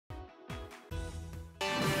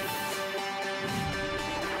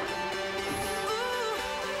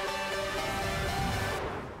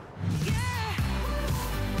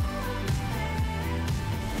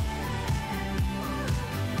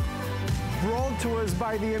brought to us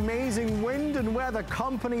by the amazing Wind and Weather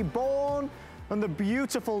Company, born on the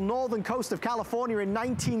beautiful northern coast of California in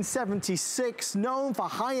 1976, known for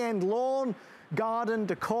high-end lawn, garden,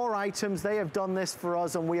 decor items. They have done this for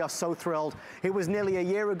us and we are so thrilled. It was nearly a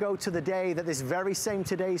year ago to the day that this very same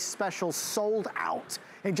Today's Special sold out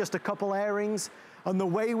in just a couple airings. And the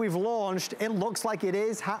way we've launched, it looks like it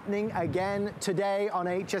is happening again today on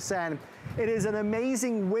HSN. It is an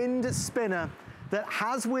amazing wind spinner that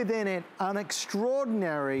has within it an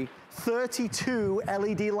extraordinary 32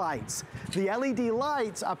 LED lights. The LED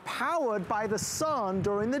lights are powered by the sun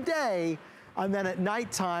during the day, and then at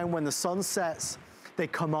nighttime when the sun sets, they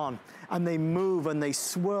come on and they move and they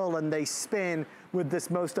swirl and they spin with this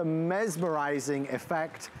most mesmerizing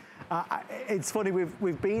effect. It's funny,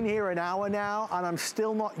 we've been here an hour now and I'm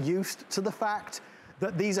still not used to the fact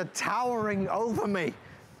that these are towering over me.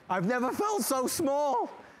 I've never felt so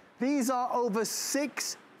small. These are over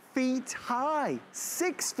 6 feet high,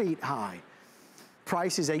 6 feet high.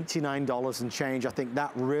 Price is $89 and change. I think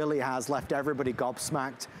that really has left everybody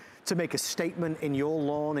gobsmacked. To make a statement in your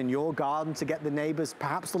lawn, in your garden, to get the neighbors,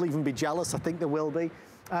 perhaps they'll even be jealous. I think there will be.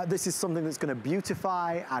 This is something that's gonna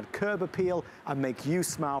beautify, add curb appeal, and make you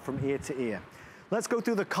smile from ear to ear. Let's go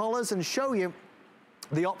through the colors and show you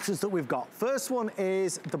the options that we've got. First one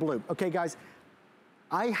is the blue. Okay, guys,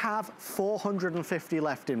 I have 450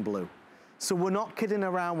 left in blue. So we're not kidding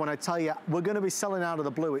around when I tell you we're gonna be selling out of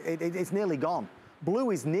the blue. It's nearly gone.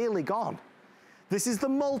 Blue is nearly gone. This is the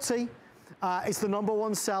multi. It's the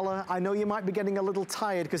 #1 seller. I know you might be getting a little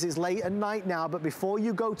tired because it's late at night now, but before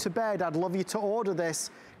you go to bed, I'd love you to order this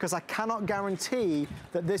because I cannot guarantee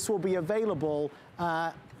that this will be available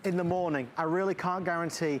in the morning. I really can't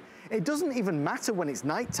guarantee. It doesn't even matter when it's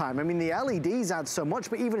nighttime. I mean, the LEDs add so much,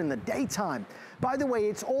 but even in the daytime. By the way,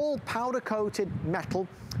 it's all powder-coated metal,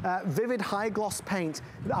 vivid high gloss paint.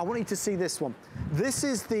 I want you to see this one. This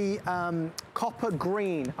is the copper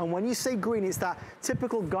green, and when you say green, it's that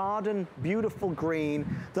typical garden, beautiful green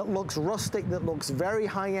that looks rustic, that looks very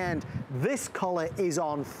high-end. This color is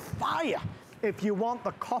on fire. If you want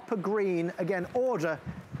the copper green, again, order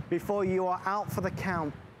before you are out for the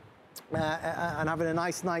count and having a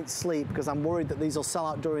nice night's sleep, because I'm worried that these will sell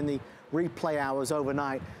out during the replay hours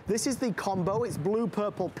overnight. This is the combo. It's blue,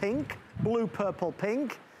 purple, pink. Blue, purple,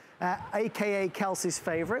 pink. AKA Kelsey's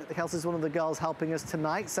favorite. Kelsey's one of the girls helping us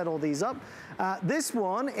tonight set all these up. This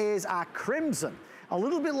one is our crimson. A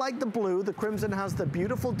little bit like the blue, the crimson has the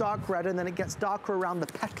beautiful dark red and then it gets darker around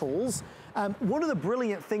the petals. One of the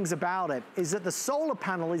brilliant things about it is that the solar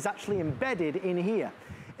panel is actually embedded in here.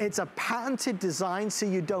 It's a patented design so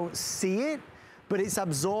you don't see it, but it's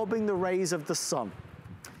absorbing the rays of the sun.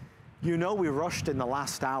 You know we rushed in the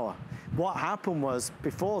last hour. What happened was,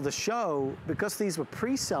 before the show, because these were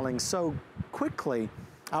pre-selling so quickly,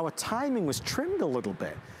 our timing was trimmed a little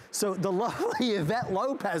bit. So the lovely Yvette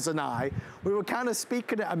Lopez and I, we were kind of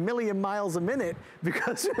speaking at 1,000,000 miles a minute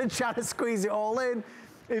because we were trying to squeeze it all in.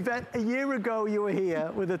 Yvette, a year ago you were here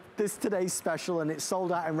with this Today's Special and it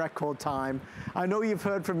sold out in record time. I know you've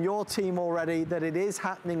heard from your team already that it is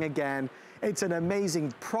happening again. It's an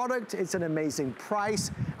amazing product, it's an amazing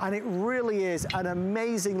price, and it really is an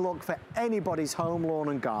amazing look for anybody's home, lawn,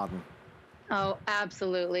 and garden. Oh,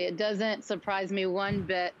 absolutely. It doesn't surprise me one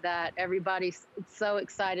bit that everybody's so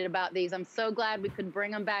excited about these. I'm so glad we could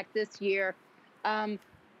bring them back this year.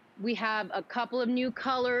 We have a couple of new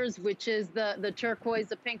colors, which is the turquoise,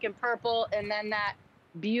 the pink and purple, and then that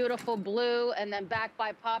beautiful blue, and then back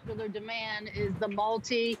by popular demand is the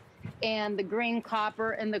multi and the green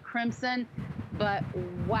copper and the crimson. But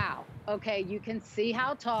wow, okay, you can see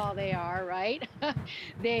how tall they are, right?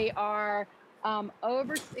 They are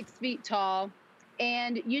over 6 feet tall.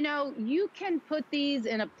 And you know, you can put these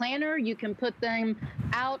in a planter, you can put them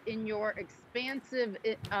out in your expansive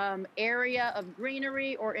area of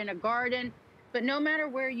greenery or in a garden, but no matter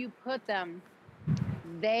where you put them,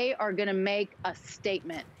 they are gonna make a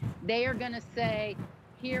statement. They are gonna say,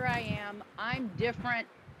 here I am, I'm different.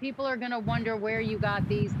 People are gonna wonder where you got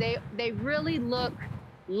these. They really look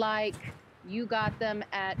like you got them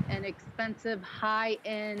at an expensive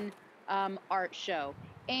high-end art show.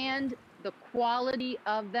 And the quality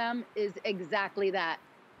of them is exactly that,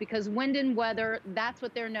 because Wind and Weather, that's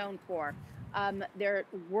what they're known for. They're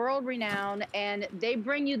world-renowned, and they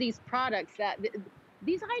bring you these products that,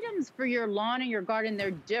 these items for your lawn and your garden,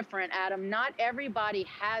 they're different, Adam. Not everybody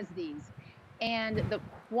has these. And the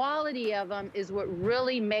quality of them is what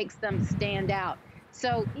really makes them stand out.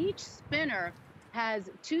 So each spinner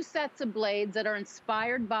has 2 sets of blades that are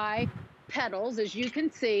inspired by pedals, as you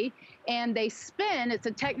can see, and they spin. It's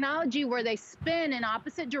a technology where they spin in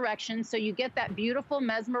opposite directions, so you get that beautiful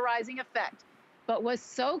mesmerizing effect. But what's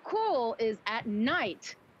so cool is at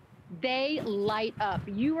night, they light up.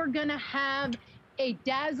 You are gonna have a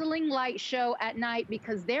dazzling light show at night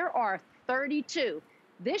because there are 32.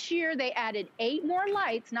 This year they added 8 more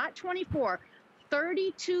lights, not 24,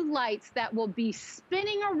 32 lights that will be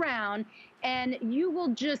spinning around, and you will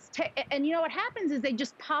just and you know what happens is they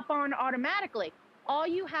just pop on automatically. All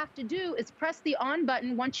you have to do is press the on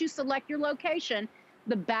button once you select your location.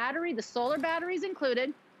 The battery, the solar battery is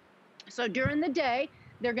included. So during the day,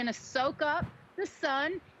 they're gonna soak up the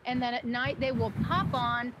sun, and then at night they will pop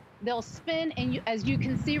on, they'll spin, and as you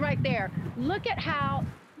can see right there, look at how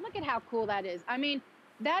cool that is. I mean,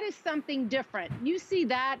 that is something different. You see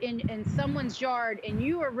that in someone's yard, and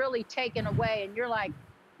you are really taken away, and you're like,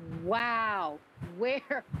 wow,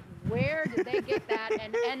 where did they get that?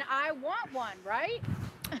 And I want one, right?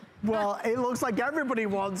 Well, it looks like everybody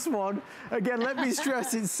wants one. Again, let me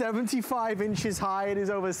stress, it's 75 inches high. It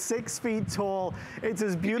is over 6 feet tall. It's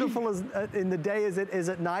as beautiful as in the day as it is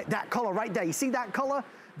at night. That color right there, you see that color?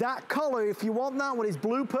 That color, if you want that one, is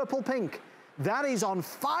blue, purple, pink. That is on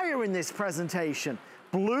fire in this presentation.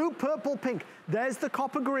 Blue, purple, pink. There's the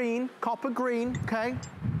copper green, okay?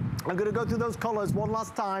 I'm gonna go through those colors one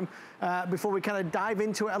last time before we kind of dive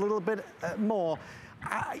into it a little bit more.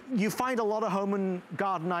 You find a lot of home and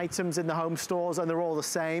garden items in the home stores, and they're all the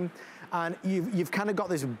same. And you've kind of got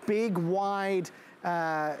this big, wide,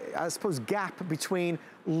 I suppose, gap between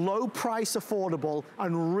low price affordable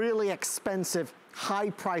and really expensive, high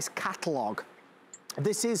price catalog.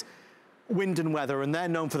 This is Wind and Weather, and they're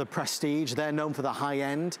known for the prestige. They're known for the high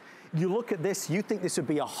end. You look at this, you think this would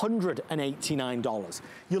be $189.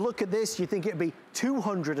 You look at this, you think it'd be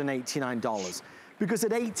 $289. Because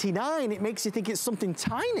at $89, it makes you think it's something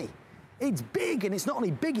tiny. It's big, and it's not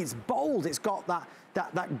only big, it's bold. It's got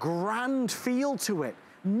that grand feel to it.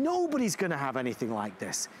 Nobody's gonna have anything like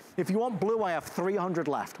this. If you want blue, I have 300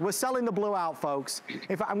 left. We're selling the blue out, folks.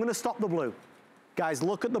 I'm gonna stop the blue. Guys,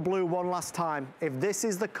 look at the blue one last time. If this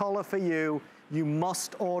is the color for you, you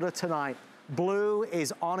must order tonight. Blue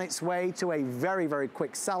is on its way to a very, very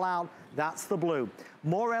quick sellout. That's the blue.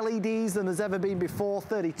 More LEDs than there's ever been before,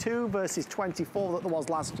 32 versus 24 that there was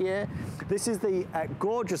last year. This is the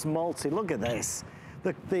gorgeous multi. Look at this.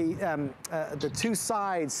 The two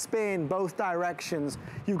sides spin both directions.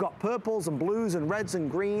 You've got purples and blues and reds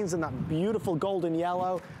and greens and that beautiful golden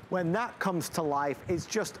yellow. When that comes to life, it's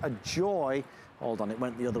just a joy. Hold on, it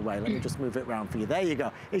went the other way. Let me just move it around for you. There you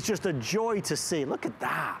go. It's just a joy to see. Look at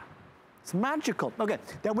that. It's magical. Okay,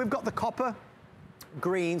 then we've got the copper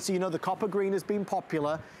green. So you know the copper green has been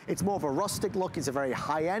popular. It's more of a rustic look. It's a very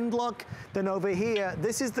high-end look. Then over here,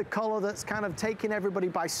 this is the color that's kind of taken everybody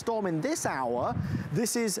by storm in this hour.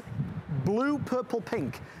 This is blue, purple,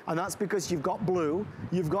 pink. And that's because you've got blue,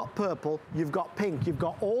 you've got purple, you've got pink. You've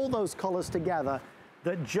got all those colors together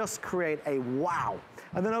that just create a wow.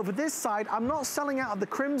 And then over this side, I'm not selling out of the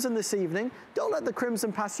crimson this evening. Don't let the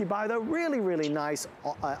crimson pass you by though. Really, really nice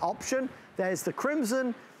option. There's the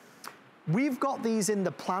crimson. We've got these in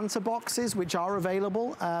the planter boxes, which are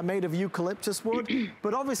available, made of eucalyptus wood.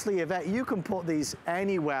 But obviously, Yvette, you can put these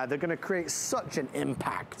anywhere. They're gonna create such an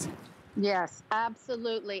impact. Yes,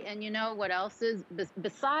 absolutely. And you know what else is?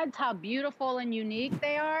 Besides how beautiful and unique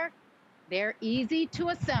they are, they're easy to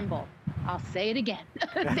assemble. I'll say it again.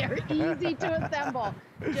 They're easy to assemble.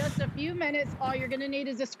 Just a few minutes. All you're gonna need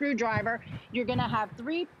is a screwdriver. You're gonna have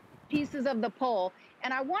 3 pieces of the pole.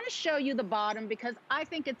 And I wanna show you the bottom because I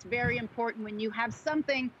think it's very important when you have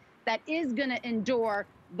something that is gonna endure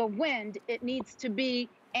the wind, it needs to be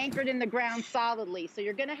anchored in the ground solidly. So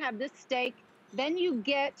you're gonna have this stake, then you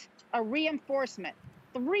get a reinforcement.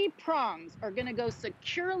 3 prongs are gonna go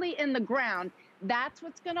securely in the ground. That's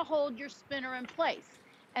what's gonna hold your spinner in place.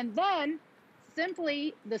 And then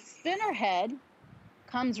simply the spinner head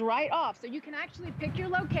comes right off. So you can actually pick your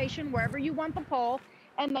location wherever you want the pole,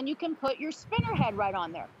 and then you can put your spinner head right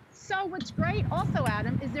on there. So what's great also,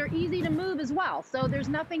 Adam, is they're easy to move as well. So there's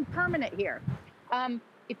nothing permanent here.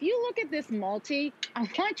 If you look at this multi, I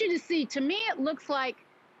want you to see, to me, it looks like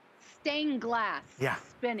stained glass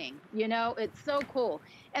spinning. You know, it's so cool.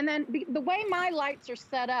 And then the way my lights are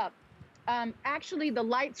set up, actually the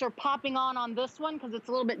lights are popping on this one because it's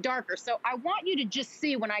a little bit darker. So I want you to just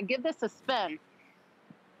see when I give this a spin,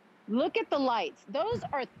 look at the lights. Those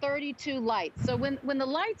are 32 lights. So when the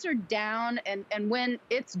lights are down and when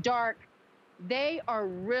it's dark, they are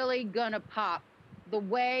really gonna pop the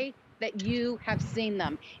way that you have seen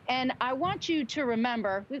them. And I want you to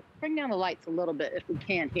remember, bring down the lights a little bit if we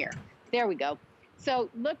can here. There we go. So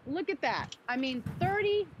look at that. I mean,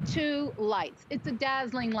 32 lights. It's a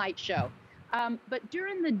dazzling light show. But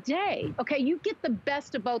during the day, okay, you get the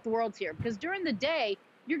best of both worlds here, because during the day,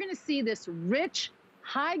 you're gonna see this rich,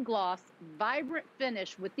 high gloss, vibrant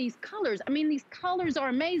finish with these colors. I mean, these colors are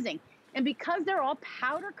amazing. And because they're all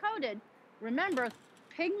powder coated, remember,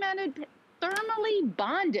 pigmented, thermally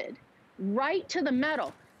bonded right to the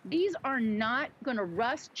metal. These are not gonna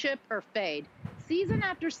rust, chip, or fade. Season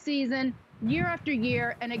after season, year after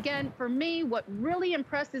year. And again, for me, what really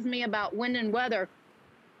impresses me about Wind and Weather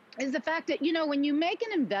is the fact that, you know, when you make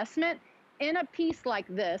an investment in a piece like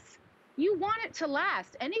this, you want it to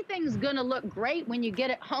last. Anything's gonna look great when you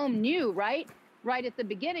get it home new, right? Right at the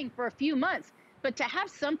beginning for a few months. But to have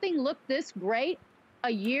something look this great a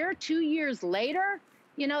year, 2 years later,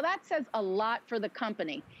 you know, that says a lot for the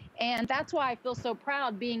company. And that's why I feel so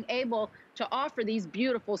proud being able to offer these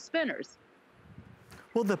beautiful spinners.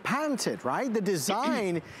 Well, the patented, right? The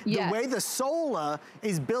design, yes. The way the solar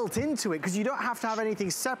is built into it, because you don't have to have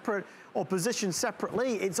anything separate or positioned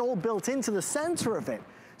separately. It's all built into the center of it.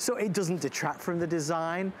 So it doesn't detract from the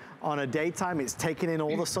design. On a daytime, it's taking in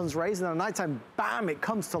all the sun's rays, and on nighttime, bam, it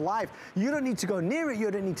comes to life. You don't need to go near it,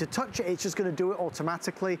 you don't need to touch it, it's just gonna do it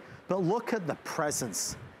automatically. But look at the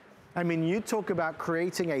presence. I mean, you talk about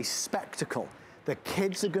creating a spectacle. The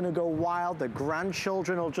kids are gonna go wild, the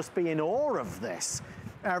grandchildren will just be in awe of this.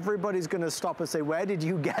 Everybody's gonna stop and say, where did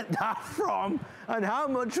you get that from? And how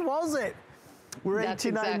much was it? We're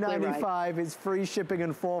 $89.95, exactly right. It's free shipping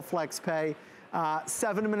and 4 flex pay.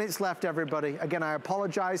 7 minutes left, everybody. Again, I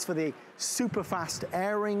apologize for the super fast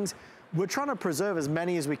airings. We're trying to preserve as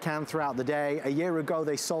many as we can throughout the day. A year ago,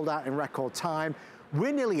 they sold out in record time.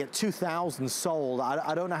 We're nearly at 2,000 sold.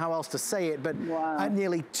 I don't know how else to say it, but wow. At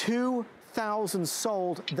nearly 2,000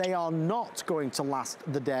 sold, they are not going to last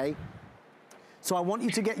the day. So I want you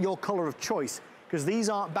to get your color of choice, because these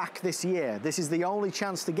aren't back this year. This is the only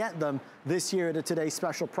chance to get them this year at a today's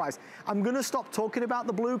special price. I'm gonna stop talking about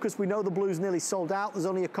the blue, because we know the blue's nearly sold out. There's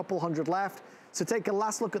only a couple hundred left. So take a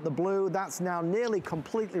last look at the blue. That's now nearly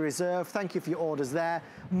completely reserved. Thank you for your orders there.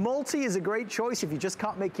 Multi is a great choice if you just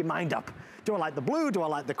can't make your mind up. Do I like the blue? Do I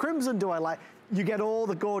like the crimson? Do I like... You get all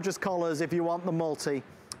the gorgeous colors if you want the multi.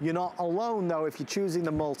 You're not alone, though, if you're choosing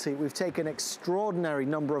the multi. We've taken an extraordinary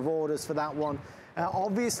number of orders for that one.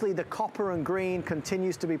 Obviously, the copper and green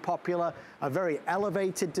continues to be popular. A very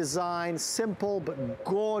elevated design, simple but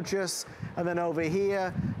gorgeous. And then over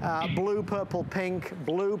here, blue, purple, pink,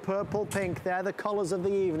 blue, purple, pink. They're the colors of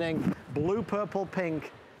the evening. Blue, purple,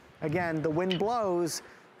 pink. Again, the wind blows.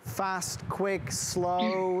 Fast, quick,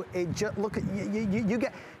 slow. It just, look at, you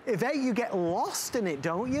get, Yvette, you get lost in it,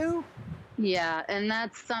 don't you? Yeah, and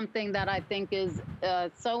that's something that I think is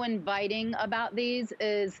so inviting about these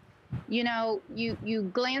is, you know, you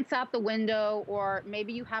glance out the window, or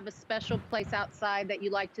maybe you have a special place outside that you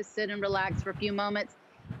like to sit and relax for a few moments,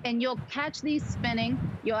 and you'll catch these spinning.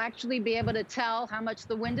 You'll actually be able to tell how much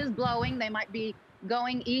the wind is blowing. They might be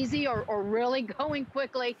going easy or really going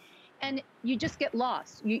quickly, and you just get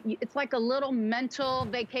lost. It's like a little mental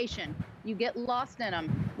vacation. You get lost in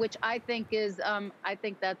them, which I think is, I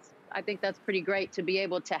think that's pretty great to be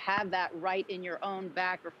able to have that right in your own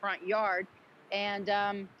back or front yard. And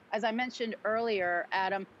as I mentioned earlier,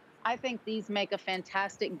 Adam, I think these make a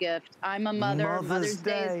fantastic gift. I'm a mother. Mother's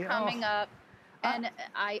Day is coming up. And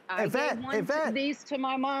I gave these to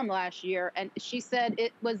my mom last year, and she said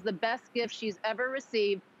it was the best gift she's ever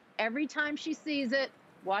received. Every time she sees it,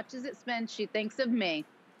 watches it spin, she thinks of me.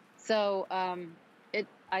 So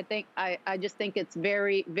I just think it's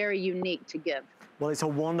very, very unique to give. Well, it's a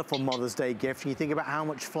wonderful Mother's Day gift. You think about how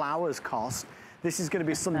much flowers cost. This is going to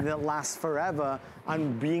be something that lasts forever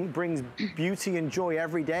and brings beauty and joy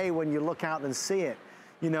every day when you look out and see it.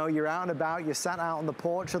 You know, you're out and about, you're sat out on the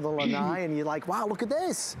porch of the lanai, and you're like, wow, look at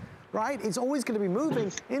this, right? It's always going to be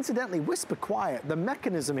moving. Incidentally, whisper quiet. The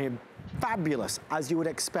mechanism here, fabulous, as you would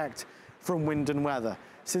expect from Wind and Weather.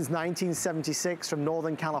 Since 1976, from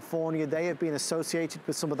Northern California, they have been associated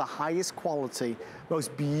with some of the highest quality,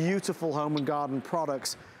 most beautiful home and garden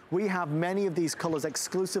products. We have many of these colors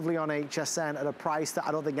exclusively on HSN at a price that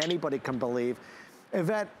I don't think anybody can believe.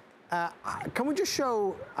 Yvette, can we just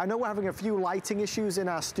show, I know we're having a few lighting issues in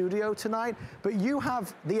our studio tonight, but you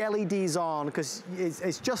have the LEDs on because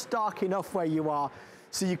it's just dark enough where you are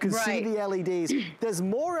so you can see the LEDs. There's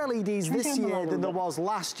more LEDs this year than there was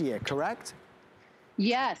last year, correct?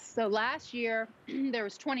 Yes, so last year there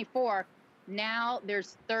was 24, now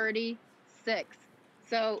there's 36.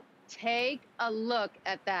 So take a look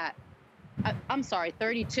at that. I'm sorry,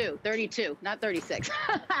 32, not 36.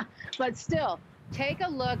 But still, take a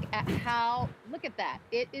look at how, look at that.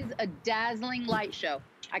 It is a dazzling light show.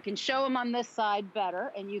 I can show them on this side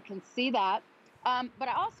better, and you can see that. But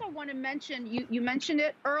I also want to mention, you mentioned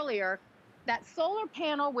it earlier, that solar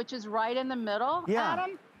panel, which is right in the middle, Yeah.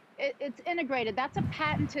 Adam, it's integrated. That's a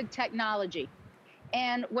patented technology.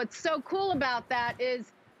 And what's so cool about that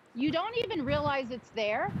is you don't even realize it's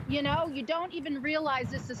there. You know, you don't even realize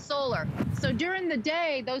this is solar. So during the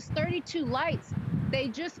day, those 32 lights, they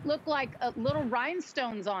just look like little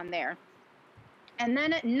rhinestones on there. And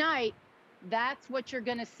then at night, that's what you're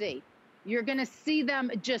going to see. You're going to see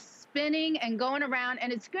them just spinning and going around,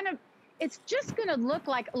 and it's just going to look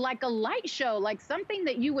like a light show, like something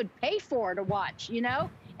that you would pay for to watch, you know?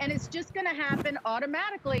 And it's just going to happen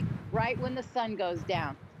automatically right when the sun goes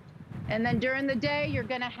down. And then during the day, you're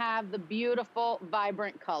going to have the beautiful,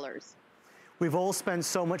 vibrant colors. We've all spent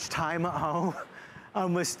so much time at home,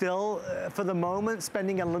 and we're still, for the moment,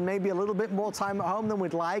 spending maybe a little bit more time at home than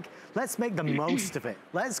we'd like. Let's make the most of it.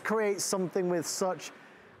 Let's create something with such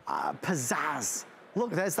pizzazz.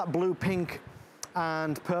 Look, there's that blue, pink,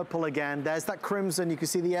 and purple again. There's that crimson. You can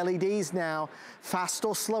see the LEDs now. Fast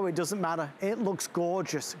or slow, it doesn't matter. It looks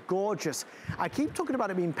gorgeous, gorgeous. I keep talking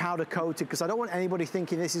about it being powder coated because I don't want anybody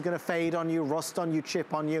thinking this is going to fade on you, rust on you,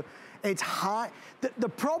 chip on you. It's high. The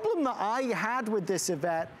problem that I had with this,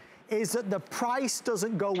 Yvette, is that the price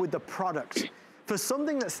doesn't go with the product. For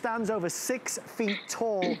something that stands over 6 feet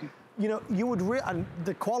tall, you know, you would, and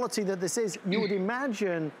the quality that this is, you would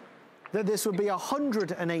imagine that this would be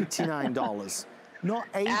 $189,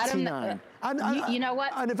 not $89. Adam, you know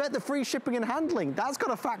what? And Yvette, the free shipping and handling, that's got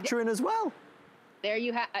to factor in as well. There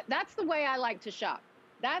you have, that's the way I like to shop.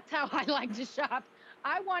 That's how I like to shop.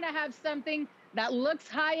 I want to have something that looks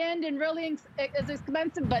high-end and really is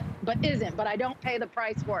expensive, but isn't, but I don't pay the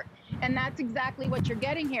price for it. And that's exactly what you're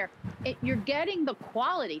getting here. You're getting the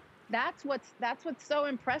quality. That's what's so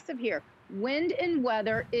impressive here. Wind and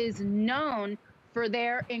Weather is known for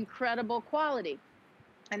their incredible quality.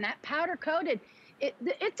 And that powder coated,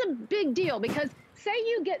 it's a big deal because say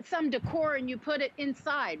you get some decor and you put it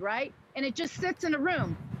inside, right? And it just sits in a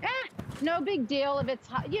room. No big deal if it's,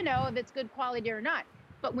 you know, if it's good quality or not.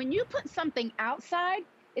 But when you put something outside,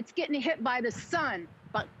 it's getting hit by the sun,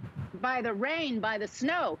 by the rain, by the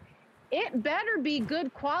snow. It better be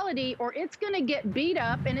good quality or it's going to get beat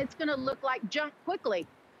up and it's going to look like junk quickly.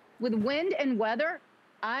 With Wind and Weather,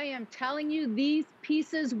 I am telling you, these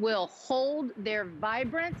pieces will hold their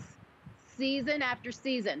vibrance season after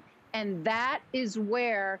season. And that is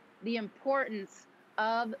where the importance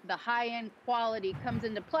of the high-end quality comes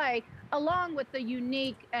into play, along with the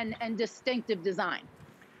unique and distinctive design.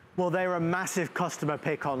 Well, they're a massive customer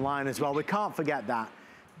pick online as well. We can't forget that.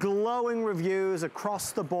 Glowing reviews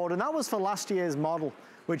across the board. And that was for last year's model,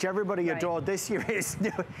 which everybody adored. This year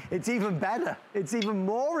it's even better. It's even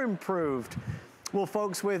more improved. Well,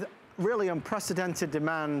 folks, with really unprecedented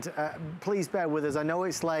demand, please bear with us. I know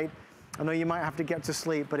it's late. I know you might have to get to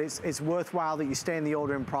sleep, but it's worthwhile that you stay in the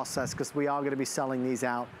ordering process because we are going to be selling these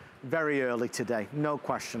out very early today, no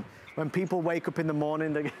question. When people wake up in the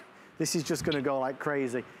morning, this is just going to go like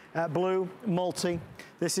crazy. Blue, multi.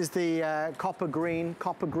 This is the copper green,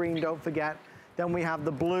 don't forget. Then we have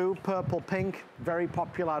the blue, purple, pink, very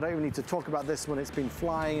popular. I don't even need to talk about this one. It's been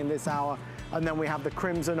flying in this hour. And then we have the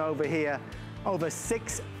crimson over here. Over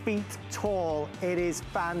 6 feet tall. It is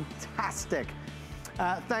fantastic.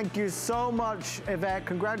 Thank you so much, Yvette.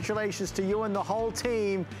 Congratulations to you and the whole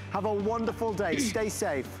team. Have a wonderful day. Stay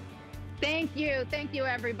safe. Thank you. Thank you,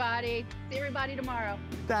 everybody. See everybody tomorrow.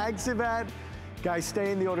 Thanks, Yvette. Guys,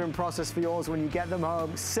 stay in the ordering process for yours when you get them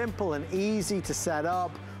home. Simple and easy to set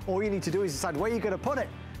up. All you need to do is decide where you're going to put it.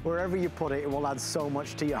 Wherever you put it, it will add so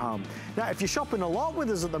much to your home. Now, if you're shopping a lot with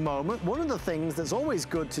us at the moment, one of the things that's always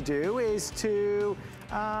good to do is to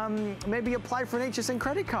maybe apply for an HSN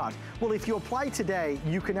credit card. Well, if you apply today,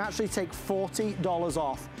 you can actually take $40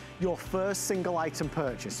 off your first single item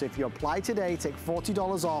purchase. So if you apply today, take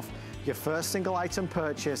 $40 off your first single item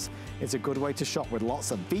purchase. It's a good way to shop with lots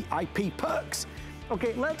of VIP perks.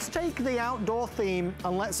 Okay, let's take the outdoor theme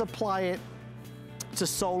and let's apply it to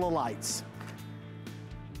solar lights.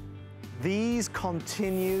 These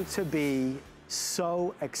continue to be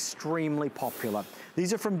so extremely popular.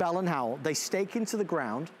 These are from Bell & Howell. They stake into the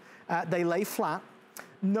ground. They lay flat.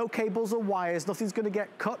 No cables or wires. Nothing's going to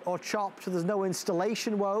get cut or chopped. So there's no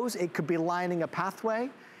installation woes. It could be lining a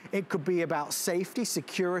pathway. It could be about safety,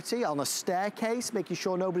 security on a staircase, making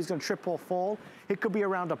sure nobody's going to trip or fall. It could be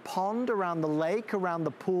around a pond, around the lake, around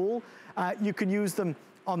the pool. You can use them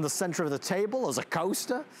on the center of the table as a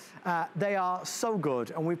coaster. They are so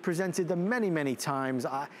good, and we've presented them many, many times.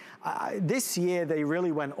 This year, they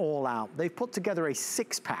really went all out. They've put together a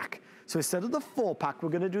 6-pack. So instead of the 4-pack, we're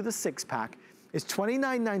gonna do the 6-pack. It's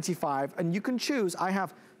 $29.95, and you can choose. I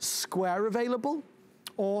have square available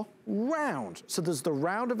or round. So there's the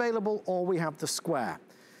round available, or we have the square.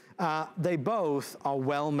 They both are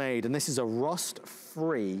well made, and this is a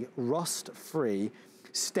rust-free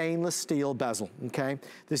stainless steel bezel, okay?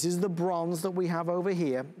 This is the bronze that we have over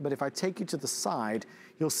here, but if I take you to the side,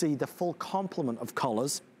 you'll see the full complement of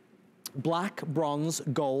colors: black, bronze,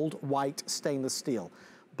 gold, white, stainless steel.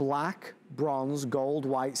 Black, bronze, gold,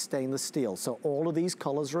 white, stainless steel. So all of these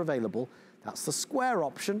colors are available. That's the square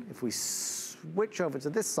option. If we switch over to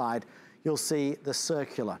this side, you'll see the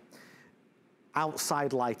circular.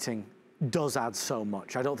 Outside lighting does add so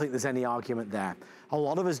much. I don't think there's any argument there. A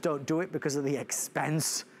lot of us don't do it because of the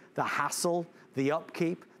expense, the hassle, the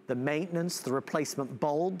upkeep, the maintenance, the replacement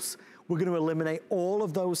bulbs. We're going to eliminate all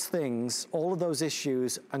of those things, all of those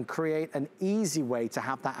issues, and create an easy way to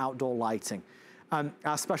have that outdoor lighting.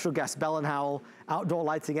 Our special guest, Bell & Howell outdoor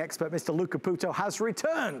lighting expert, Mr. Lou Caputo, has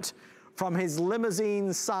returned from his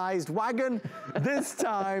limousine-sized wagon. This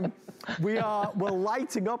time, we're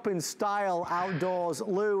lighting up in style outdoors.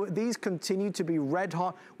 Lou, these continue to be red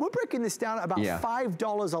hot. We're breaking this down at about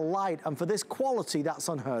 $5 a light, and for this quality, that's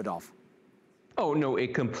unheard of. Oh, no,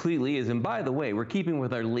 it completely is. And by the way, we're keeping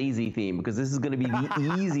with our lazy theme because this is going to be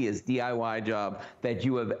the easiest DIY job that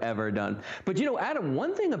you have ever done. But, you know, Adam,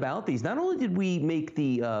 one thing about these, not only did we make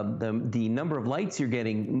the number of lights you're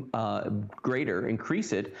getting greater,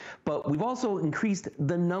 increase it, but we've also increased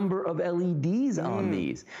the number of LEDs on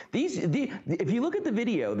these. If you look at the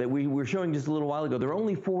video that we were showing just a little while ago, there are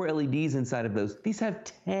only 4 LEDs inside of those. These have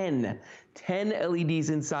 10 LEDs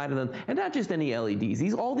inside of them, and not just any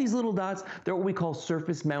LEDs. All these little dots, they're what we call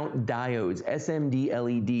surface mount diodes, SMD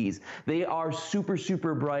LEDs. They are super,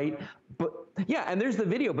 super bright. But yeah, and there's the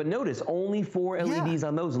video, but notice only 4 LEDs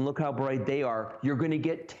on those, and look how bright they are. You're gonna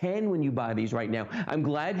get 10 when you buy these right now. I'm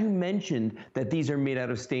glad you mentioned that these are made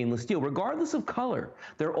out of stainless steel. Regardless of color,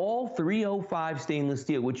 they're all 305 stainless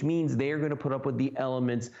steel, which means they're gonna put up with the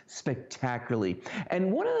elements spectacularly.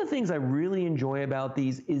 And one of the things I really enjoy about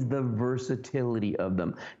these is the versatility of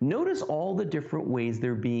them. Notice all the different ways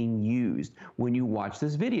they're being used when you watch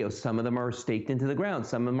this video. Some of them are staked into the ground,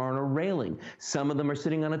 some of them are on a railing, some of them are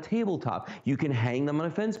sitting on a tabletop. You can hang them on a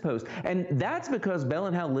fence post. And that's because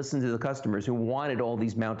Bell & Howell listened to the customers who wanted all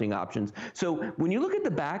these mounting options. So when you look at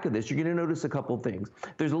the back of this, you're gonna notice a couple things.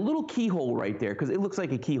 There's a little keyhole right there, because it looks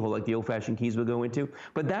like a keyhole, like the old-fashioned keys would go into,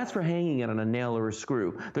 but that's for hanging it on a nail or a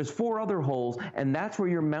screw. There's 4 other holes, and that's where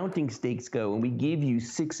your mounting stakes go, and we give you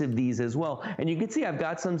 6 of these as well. And you can see I've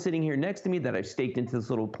got some sitting here next to me that I've staked into this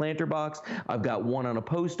little planter box. I've got one on a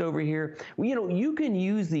post over here. Well, you know, you can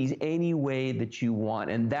use these any way that you want,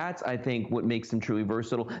 and that's, I think, what makes them truly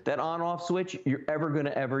versatile. That on-off switch, you're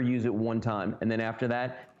ever use it one time, and then after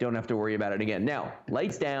that, don't have to worry about it again. Now,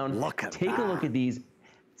 lights down, take a look at these.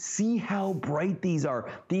 See how bright these are.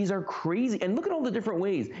 These are crazy. And look at all the different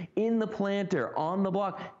ways. In the planter, on the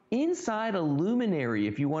block, inside a luminary,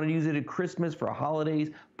 if you want to use it at Christmas, for holidays,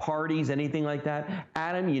 parties, anything like that.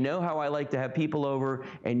 Adam, you know how I like to have people over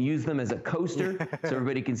and use them as a coaster so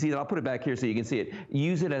everybody can see it. I'll put it back here so you can see it.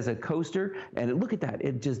 Use it as a coaster, and look at that.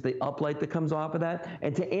 It just, the uplight that comes off of that.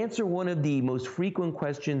 And to answer one of the most frequent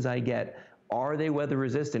questions I get, are they weather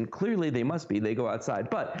resistant? Clearly they must be, they go outside.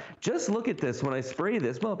 But just look at this when I spray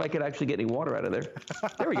this. Well, if I could actually get any water out of there.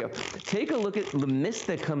 There we go. Take a look at the mist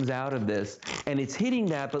that comes out of this, and it's hitting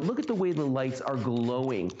that, but look at the way the lights are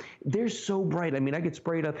glowing. They're so bright. I mean, I could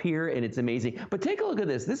spray it up here and it's amazing. But take a look at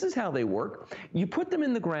this. This is how they work. You put them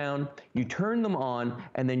in the ground, you turn them on,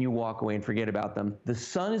 and then you walk away and forget about them. The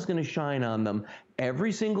sun is gonna shine on them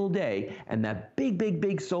every single day, and that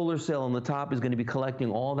big solar cell on the top is going to be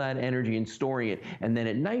collecting all that energy and storing it. And then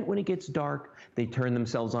at night when it gets dark, they turn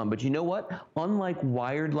themselves on. But you know what? Unlike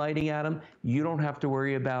wired lighting, Adam, you don't have to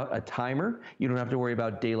worry about a timer. You don't have to worry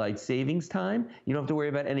about daylight savings time. You don't have to worry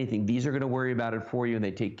about anything. These are going to worry about it for you, and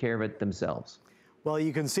they take care of it themselves. Well,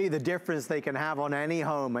 you can see the difference they can have on any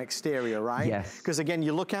home exterior, right? Yes. Because again,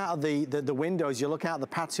 you look out of the windows, you look out the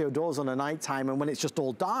patio doors on a nighttime, and when it's just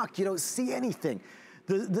all dark, you don't see anything.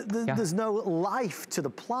 There's no life to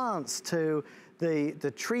the plants, to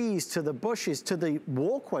the trees, to the bushes, to the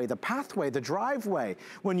walkway, the pathway, the driveway.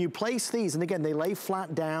 When you place these, and again, they lay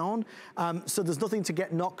flat down, so there's nothing to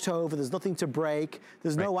get knocked over, there's nothing to break,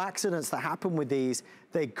 there's no accidents that happen with these.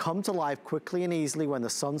 They come to life quickly and easily when the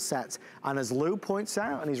sun sets. And as Lou points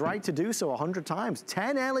out, and he's right to do so 100 times,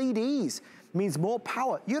 10 LEDs means more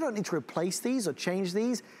power. You don't need to replace these or change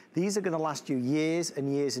these. These are gonna last you years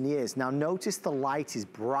and years and years. Now notice the light is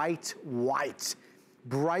bright white.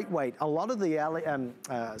 bright weight. A lot of the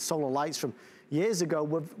solar lights from years ago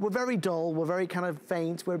were very dull, were very kind of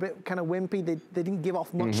faint, were a bit kind of wimpy. They didn't give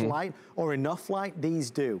off much light or enough light. These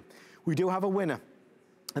do. We do have a winner,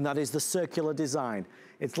 and that is the circular design.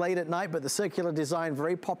 It's late at night, but the circular design,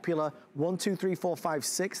 very popular. 1, 2, 3, 4, 5,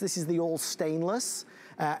 6. This is the all stainless.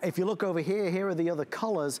 If you look over here, here are the other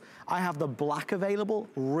colors. I have the black available,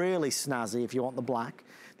 really snazzy if you want the black.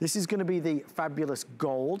 This is gonna be the fabulous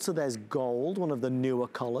gold. So there's gold, one of the newer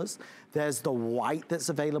colors. There's the white that's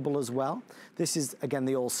available as well. This is, again,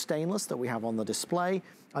 the all stainless that we have on the display.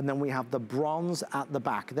 And then we have the bronze at the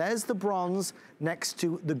back. There's the bronze next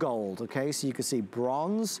to the gold, okay? So you can see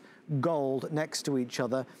bronze, gold next to each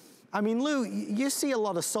other. I mean, Lou, you see a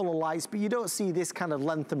lot of solar lights, but you don't see this kind of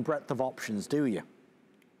length and breadth of options, do you?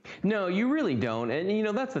 No, you really don't. And you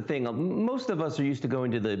know, that's the thing. Most of us are used to going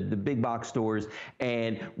to the big box stores,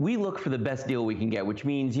 and we look for the best deal we can get, which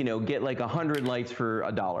means, you know, get like 100 lights for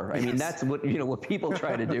 $1. I mean, that's what, you know, what people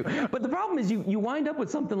try to do. But the problem is you wind up with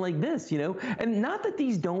something like this, you know, and not that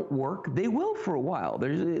these don't work. They will for a while.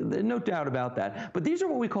 There's no doubt about that. But these are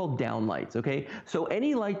what we call down lights, okay? So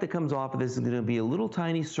any light that comes off of this is going to be a little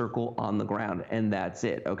tiny circle on the ground, and that's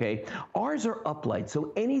it, okay? Ours are up lights,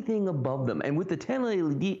 so anything above them. And with the 10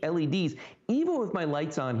 LEDs, even with my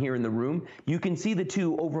lights on here in the room, you can see the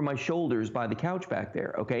two over my shoulders by the couch back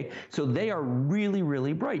there, okay? So they are really,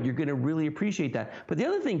 really bright. You're gonna really appreciate that. But the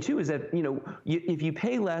other thing too is that, you know, if you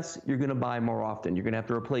pay less, you're gonna buy more often. You're gonna have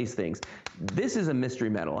to replace things. This is a mystery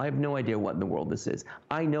metal. I have no idea what in the world this is.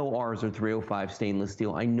 I know ours are 305 stainless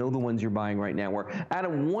steel. I know the ones you're buying right now are.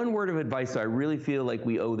 Adam, one word of advice, so I really feel like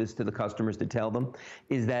we owe this to the customers to tell them,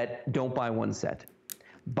 is that don't buy one set.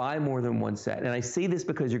 Buy more than one set. And I say this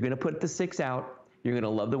because you're going to put the 6 out, you're going to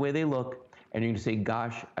love the way they look, and you're going to say,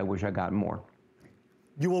 gosh, I wish I got more.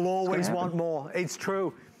 You will always want more. It's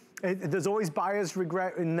true. There's always buyer's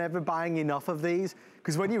regret in never buying enough of these,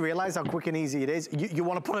 because when you realize how quick and easy it is, you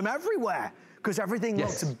want to put them everywhere, because everything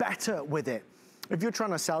looks better with it. If you're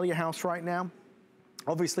trying to sell your house right now,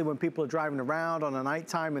 obviously when people are driving around on a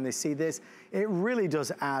nighttime and they see this, it really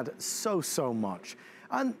does add so much.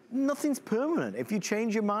 And nothing's permanent. If you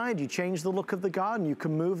change your mind, you change the look of the garden, you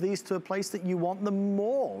can move these to a place that you want them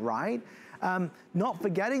more, right? Not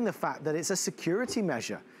forgetting the fact that it's a security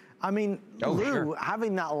measure. I mean, Lou,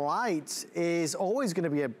 having that light is always going to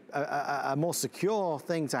be a more secure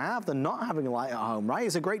thing to have than not having a light at home, right?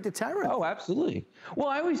 It's a great deterrent. Oh, absolutely. Well,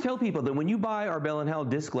 I always tell people that when you buy our Bell & Howell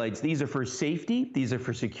disc lights, these are for safety, these are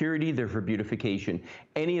for security, they're for beautification.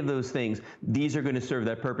 Any of those things, these are going to serve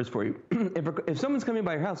that purpose for you. If someone's coming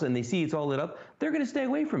by your house and they see it's all lit up, they're going to stay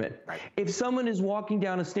away from it. Right. If someone is walking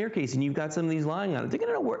down a staircase and you've got some of these lying on it, they're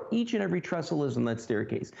going to know where each and every trestle is on that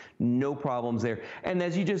staircase. No problems there. And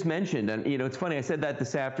as you just mentioned, and you know, it's funny, I said that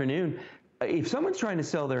this afternoon. If someone's trying to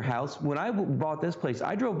sell their house, when I bought this place,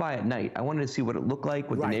 I drove by at night. I wanted to see what it looked like,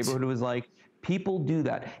 what the neighborhood was like. People do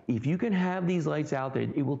that. If you can have these lights out there,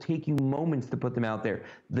 it will take you moments to put them out there.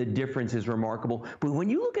 The difference is remarkable. But when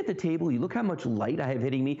you look at the table, you look how much light I have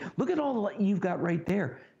hitting me. Look at all the light you've got right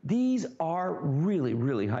there. These are really,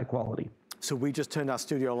 really high quality. So we just turned our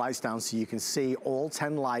studio lights down so you can see all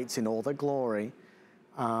 10 lights in all their glory.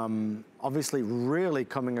 Obviously really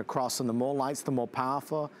coming across, and the more lights, the more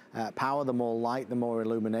power, the more light, the more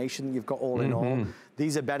illumination you've got all in all.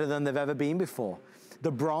 These are better than they've ever been before.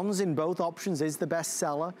 The bronze in both options is the best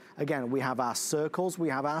seller. Again, we have our circles, we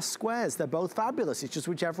have our squares. They're both fabulous. It's just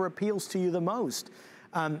whichever appeals to you the most.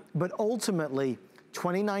 But ultimately,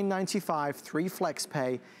 $29.95, 3 flex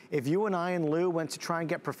pay. If you and I and Lou went to try and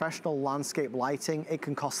get professional landscape lighting, it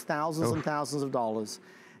can cost thousands and thousands of dollars.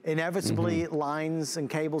 Inevitably, lines and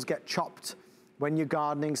cables get chopped when you're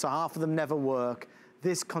gardening, so half of them never work.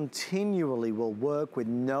 This continually will work with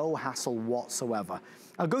no hassle whatsoever.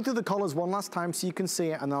 I'll go through the colors one last time so you can see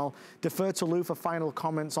it, and I'll defer to Lou for final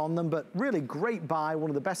comments on them, but really great buy, one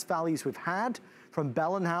of the best values we've had from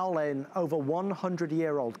Bell & Howell, an over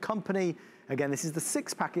 100-year-old company. Again, this is the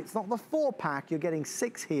 6-pack, it's not the 4-pack. You're getting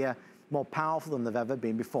 6 here, more powerful than they've ever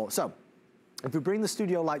been before. So, if we bring the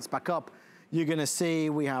studio lights back up, you're gonna see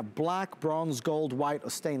we have black, bronze, gold, white, or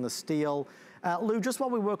stainless steel. Lou, just while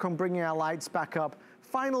we work on bringing our lights back up,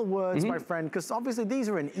 final words, my friend, because obviously these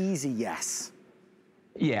are an easy yes.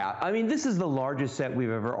 Yeah, I mean, this is the largest set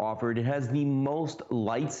we've ever offered. It has the most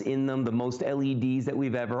lights in them, the most LEDs that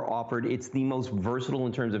we've ever offered. It's the most versatile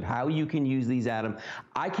in terms of how you can use these, Adam.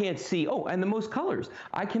 I can't see, and the most colors.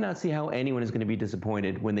 I cannot see how anyone is going to be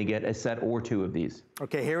disappointed when they get a set or 2 of these.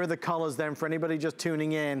 Okay, here are the colors then for anybody just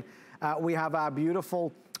tuning in. We have our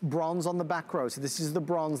beautiful bronze on the back row. So this is the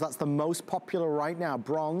bronze, that's the most popular right now,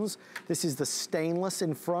 bronze. This is the stainless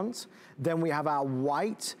in front. Then we have our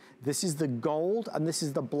white. This is the gold, and this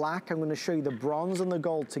is the black. I'm gonna show you the bronze and the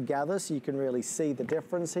gold together so you can really see the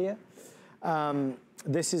difference here.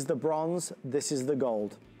 This is the bronze, this is the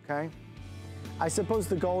gold, okay? I suppose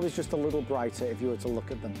the gold is just a little brighter if you were to look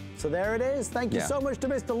at them. So there it is. Thank you so much to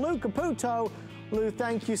Mr. Lou Caputo. Lou,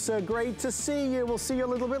 thank you, sir. Great to see you. We'll see you a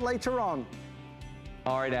little bit later on.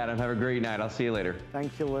 All right, Adam, have a great night. I'll see you later.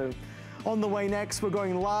 Thank you, Lou. On the way next, we're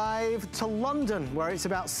going live to London, where it's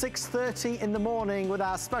about 6:30 in the morning with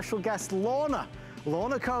our special guest, Lorna.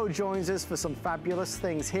 Lorna Coe joins us for some fabulous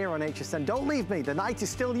things here on HSN. Don't leave me. The night is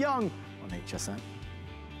still young on HSN.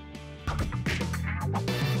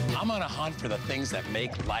 I'm on a hunt for the things that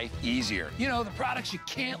make life easier. You know, the products you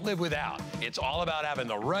can't live without. It's all about having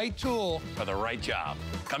the right tool for the right job.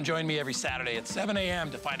 Come join me every Saturday at 7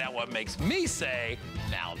 a.m. to find out what makes me say,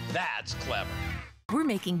 now that's clever. We're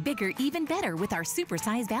making bigger even better with our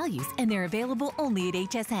supersize values, and they're available only at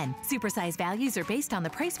HSN. Supersize values are based on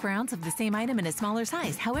the price per ounce of the same item in a smaller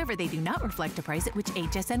size. However, they do not reflect a price at which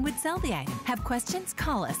HSN would sell the item. Have questions?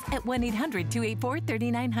 Call us at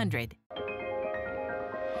 1-800-284-3900.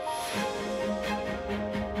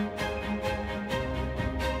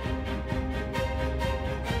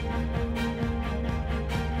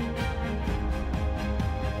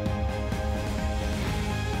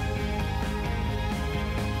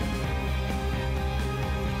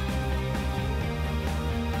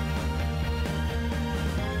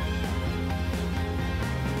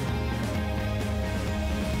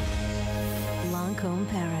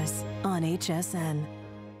 Paris on HSN.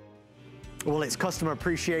 Well, it's Customer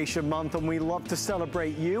Appreciation Month, and we love to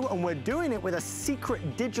celebrate you, and we're doing it with a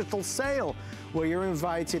secret digital sale where you're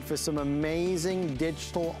invited for some amazing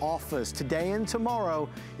digital offers today and tomorrow.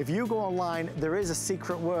 If you go online, there is a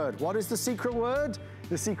secret word. What is the secret word?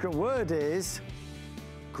 The secret word is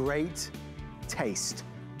great taste.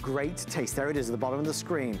 Great taste. There it is at the bottom of the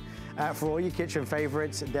screen. For all your kitchen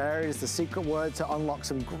favorites, there is the secret word to unlock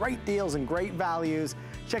some great deals and great values.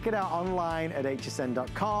 Check it out online at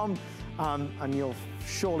hsn.com, and you'll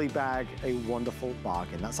surely bag a wonderful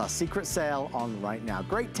bargain. That's our secret sale on right now.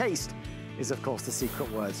 Great taste is, of course, the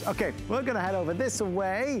secret words. Okay, we're gonna head over this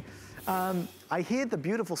way. I hear the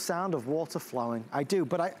beautiful sound of water flowing. I do,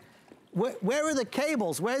 but where are the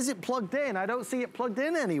cables? Where's it plugged in? I don't see it plugged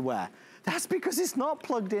in anywhere. That's because it's not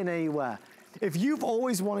plugged in anywhere. If you've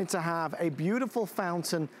always wanted to have a beautiful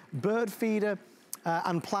fountain, bird feeder,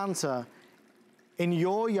 and planter in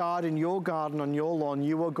your yard, in your garden, on your lawn,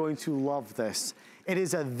 you are going to love this. It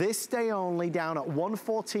is a this day only, down at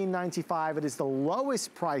 $114.95. It is the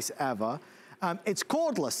lowest price ever. It's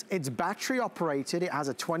cordless, it's battery operated. It has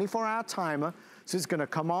a 24-hour timer, so it's gonna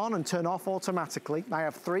come on and turn off automatically. I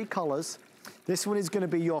have 3 colors. This one is gonna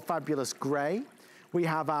be your fabulous gray. We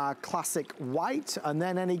have our classic white, and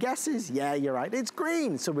then any guesses? Yeah, you're right, it's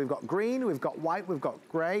green. So we've got green, we've got white, we've got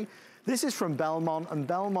gray. This is from Belmont, and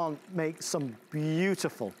Belmont makes some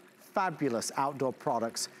beautiful, fabulous outdoor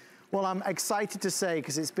products. Well, I'm excited to say,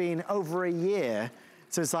 because it's been over a year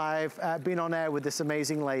since I've been on air with this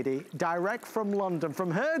amazing lady, direct from London, from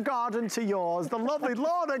her garden to yours, the lovely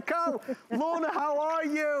Lorna Coe. Lorna, how are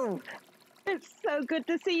you? It's so good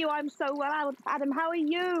to see you. I'm so well, Adam. How are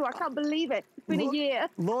you? I can't believe it. It's been a year.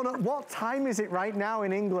 Lorna, what time is it right now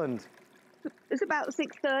in England? It's about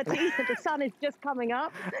 6:30. The sun is just coming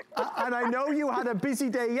up. And I know you had a busy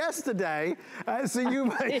day yesterday, so you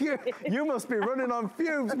must be running on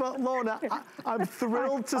fumes. But Lorna, I'm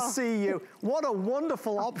thrilled to see you. What a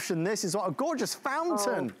wonderful option this is. What a gorgeous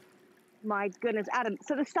fountain. Oh, my goodness, Adam.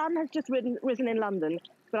 So the sun has just risen in London,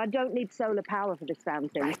 but I don't need solar power for this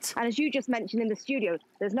fountain. Right. And as you just mentioned in the studio,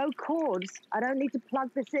 there's no cords. I don't need to plug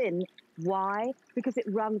this in. Why? Because it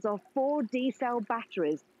runs off 4 D-cell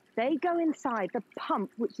batteries. They go inside the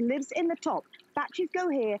pump, which lives in the top. Batteries go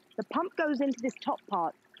here, the pump goes into this top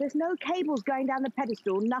part. There's no cables going down the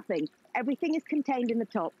pedestal, nothing. Everything is contained in the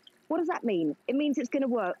top. What does that mean? It means it's going to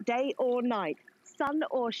work day or night, sun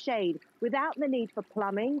or shade, without the need for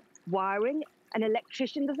plumbing, wiring. An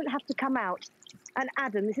electrician doesn't have to come out. And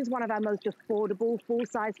Adam, this is one of our most affordable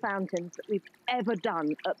full-size fountains that we've ever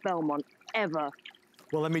done at Belmont, ever.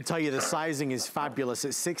 Well, let me tell you, the sizing is fabulous.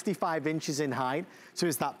 It's 65 inches in height, so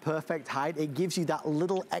it's that perfect height. It gives you that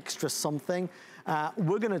little extra something.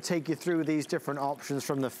 We're gonna take you through these different options,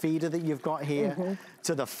 from the feeder that you've got here,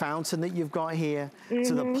 to the fountain that you've got here,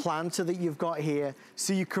 to the planter that you've got here,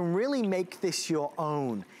 so you can really make this your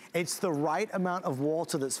own. It's the right amount of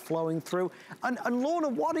water that's flowing through. And Lorna,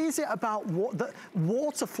 what is it about the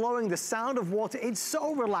water flowing, the sound of water? It's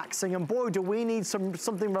so relaxing, and boy, do we need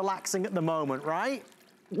something relaxing at the moment, right?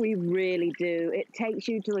 We really do. It takes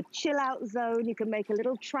you to a chill out zone. You can make a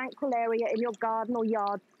little tranquil area in your garden or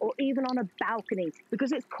yard, or even on a balcony.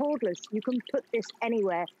 Because it's cordless, you can put this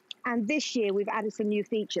anywhere. And this year we've added some new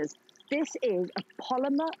features. This is a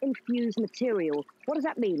polymer infused material. What does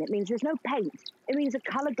that mean? It means there's no paint. It means the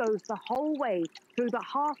color goes the whole way through the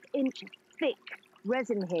 1/2 inch thick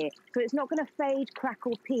resin here. So it's not gonna fade, crack,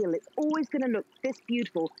 or peel. It's always gonna look this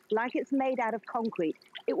beautiful, like it's made out of concrete.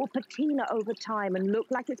 It will patina over time and look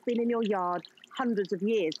like it's been in your yard hundreds of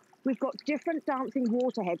years. We've got different dancing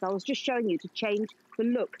water heads I was just showing you to change the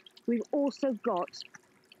look. We've also got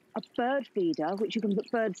a bird feeder, which you can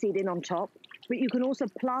put bird seed in on top, but you can also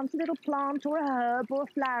plant a little plant or a herb or a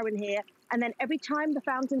flower in here, and then every time the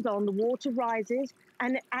fountain's on, the water rises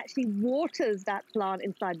and it actually waters that plant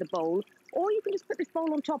inside the bowl. Or you can just put this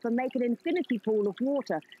bowl on top and make an infinity pool of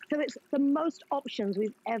water. So it's the most options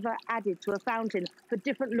we've ever added to a fountain for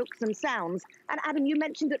different looks and sounds. And Adam, you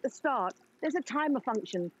mentioned at the start, there's a timer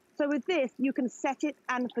function. So with this, you can set it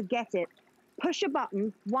and forget it. Push a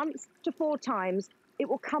button once to 4 times. It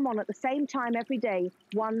will come on at the same time every day,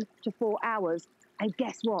 1 to 4 hours. And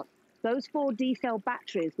guess what? Those 4 D-cell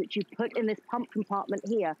batteries, which you put in this pump compartment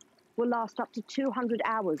here, will last up to 200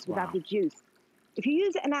 hours with average use. If you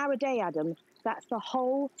use it an hour a day, Adam, that's the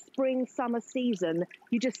whole spring, summer season.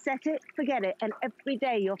 You just set it, forget it, and every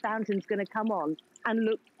day your fountain's gonna come on and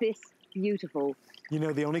look this beautiful. You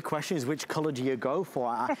know, the only question is, which color do you go for?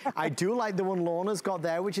 I do like the one Lorna's got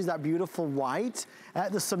there, which is that beautiful white.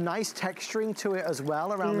 There's some nice texturing to it as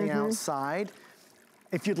well around the outside.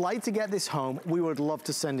 If you'd like to get this home, we would love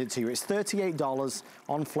to send it to you. It's $38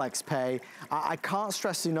 on FlexPay. I can't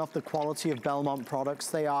stress enough the quality of Belmont products.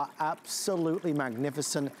 They are absolutely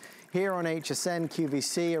magnificent. Here on HSN,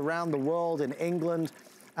 QVC, around the world, in England,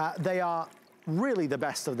 they are really the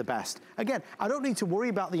best of the best. Again, I don't need to worry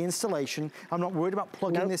about the installation. I'm not worried about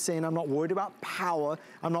plugging this in. I'm not worried about power.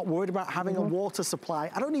 I'm not worried about having a water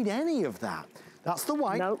supply. I don't need any of that. That's the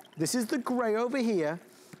white. This is the gray over here.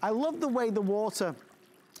 I love the way the water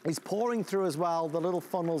is pouring through as well, the little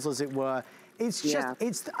funnels, as it were. It's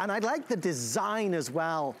just, and I like the design as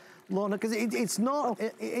well, Lorna, because it's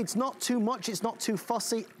not too much, it's not too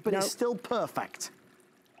fussy, but it's still perfect.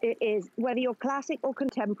 It is. Whether you're classic or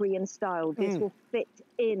contemporary in style, this will fit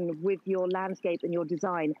in with your landscape and your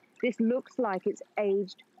design. This looks like it's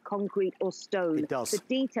aged concrete or stone. It does. The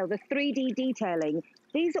detail, the 3D detailing,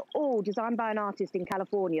 these are all designed by an artist in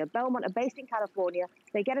California. Belmont are based in California.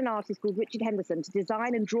 They get an artist called Richard Henderson to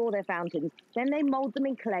design and draw their fountains. Then they mold them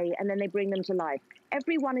in clay and then they bring them to life.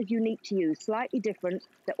 Every one is unique to you, slightly different.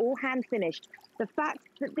 They're all hand finished. The fact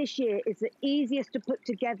that this year is the easiest to put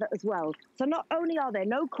together as well. So not only are there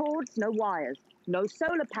no cords, no wires, no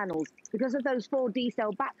solar panels, because of those 4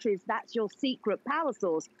 D-cell batteries, that's your secret power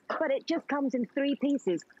source, but it just comes in 3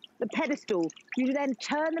 pieces. The pedestal, you then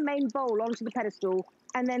turn the main bowl onto the pedestal,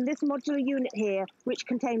 and then this modular unit here, which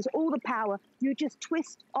contains all the power, you just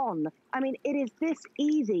twist on. I mean, it is this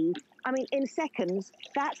easy. I mean, in seconds,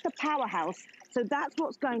 that's the powerhouse. So that's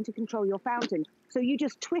what's going to control your fountain. So you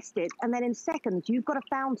just twist it, and then in seconds, you've got a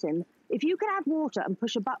fountain. If you can add water and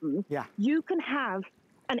push a button, you can have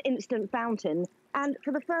an instant fountain. And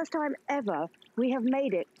for the first time ever, we have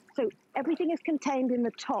made it so everything is contained in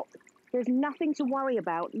the top. There's nothing to worry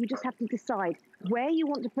about. You just have to decide where you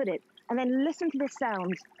want to put it. And then listen to this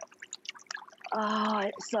sound. Oh,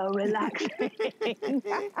 it's so relaxing.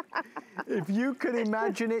 If you can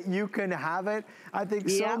imagine it, you can have it. I think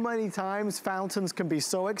so many times fountains can be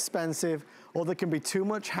so expensive, or there can be too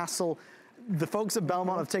much hassle. The folks at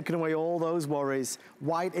Belmont have taken away all those worries.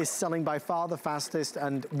 White is selling by far the fastest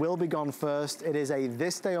and will be gone first. It is a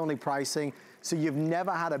this day only pricing, so you've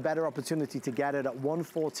never had a better opportunity to get it at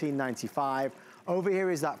 $114.95. Over here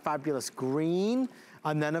is that fabulous green.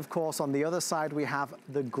 And then, of course, on the other side, we have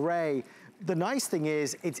the gray. The nice thing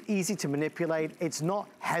is it's easy to manipulate. It's not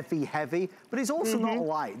heavy, but it's also not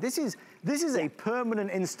light. This is a permanent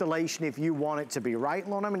installation if you want it to be, right,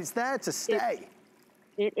 Lorna? I mean, it's there to stay.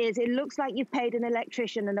 It is. It looks like you've paid an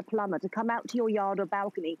electrician and a plumber to come out to your yard or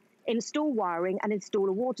balcony, install wiring and install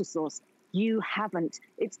a water source. You haven't.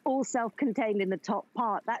 It's all self-contained in the top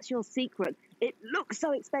part. That's your secret. It looks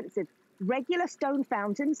so expensive. Regular stone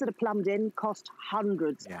fountains that are plumbed in cost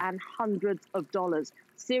hundreds and hundreds of dollars.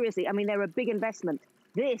 Seriously, I mean, they're a big investment.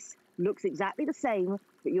 This looks exactly the same,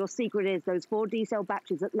 but your secret is those 4D cell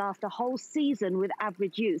batteries that last a whole season with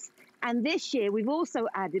average use. And this year, we've also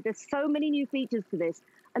added, there's so many new features to this,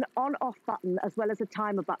 an on-off button as well as a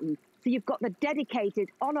timer button. So you've got the dedicated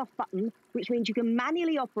on-off button, which means you can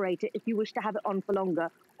manually operate it if you wish to have it on for longer,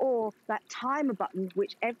 or that timer button,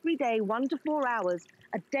 which every day, 1 to 4 hours,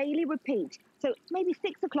 a daily repeat. So maybe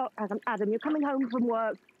 6 o'clock, Adam, you're coming home from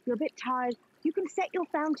work, you're a bit tired, you can set your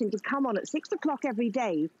fountain to come on at 6 o'clock every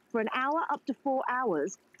day for an hour up to 4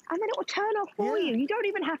 hours, and then it will turn off for you. You don't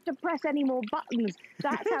even have to press any more buttons.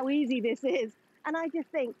 That's how easy this is. And I just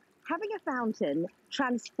think having a fountain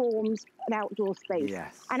transforms an outdoor space.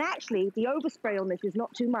 Yes. And actually, the overspray on this is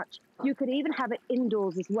not too much. You could even have it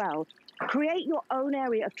indoors as well. Create your own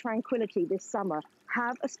area of tranquility this summer.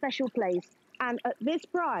 Have a special place. And at this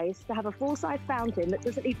price, to have a full-size fountain that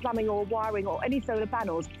doesn't need plumbing or wiring or any solar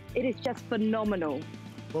panels, it is just phenomenal.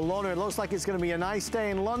 Well, Lorna, it looks like it's going to be a nice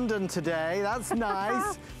day in London today. That's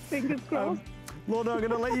nice. Fingers crossed. Lorna, I'm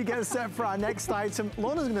going to let you get set for our next item.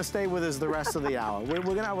 Lorna's going to stay with us the rest of the hour. We're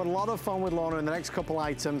going to have a lot of fun with Lorna in the next couple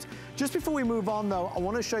items. Just before we move on, though, I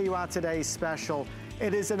want to show you our today's special.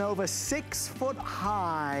 It is an over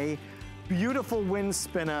 6-foot-high, beautiful wind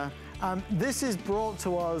spinner. This is brought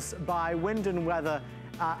to us by Wind and Weather.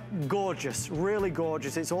 Gorgeous, really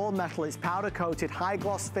gorgeous. It's all metal, it's powder coated, high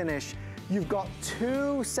gloss finish. You've got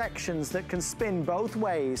 2 sections that can spin both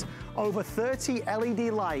ways, over 30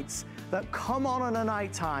 LED lights that come on a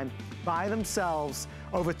nighttime by themselves.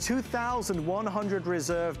 Over 2,100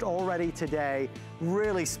 reserved already today.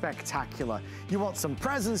 Really spectacular. You want some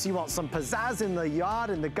presents, you want some pizzazz in the yard,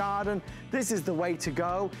 in the garden, this is the way to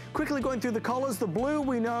go. Quickly going through the colors, the blue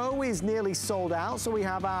we know is nearly sold out, so we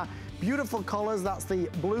have our beautiful colors. That's the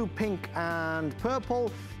blue, pink, and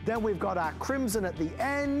purple. Then we've got our crimson at the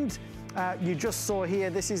end. You just saw here,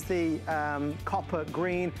 this is the copper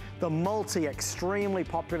green, the multi, extremely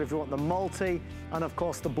popular if you want the multi, and of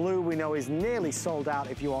course the blue we know is nearly sold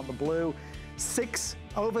out if you want the blue.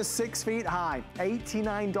 Over 6 feet high,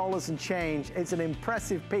 $89 and change. It's an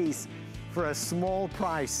impressive piece for a small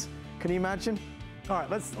price. Can you imagine? All right,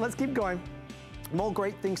 let's keep going. More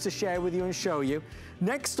great things to share with you and show you.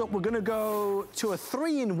 Next up, we're gonna go to a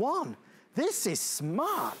 3-in-1. This is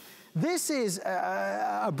smart. This is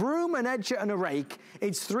a broom, an edger, and a rake.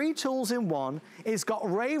 It's 3 tools in one. It's got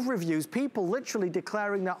rave reviews, people literally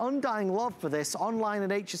declaring their undying love for this online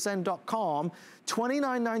at hsn.com.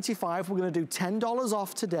 $29.95, we're gonna do $10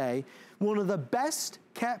 off today. One of the best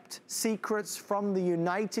kept secrets from the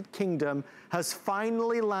United Kingdom has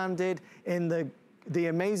finally landed in the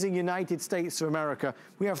amazing United States of America.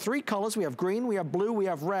 We have 3 colors, we have green, we have blue, we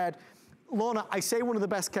have red. Lorna, I say one of the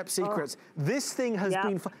best kept secrets. This thing has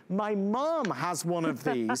been, my mom has one of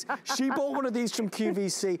these. She bought one of these from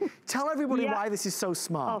QVC. Tell everybody why this is so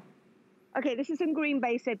smart. Okay, this is in Green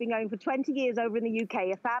Bay, so they've been going for 20 years over in the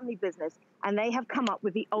UK, a family business, and they have come up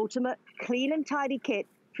with the ultimate clean and tidy kit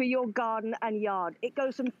for your garden and yard. It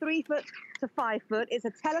goes from 3 foot to 5 foot. It's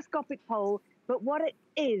a telescopic pole, but what it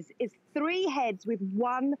is 3 heads with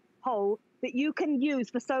 1 hole that you can use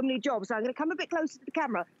for so many jobs. So I'm going to come a bit closer to the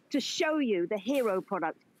camera to show you the hero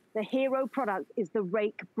product. The hero product is the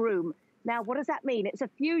rake broom. Now, what does that mean? It's a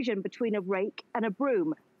fusion between a rake and a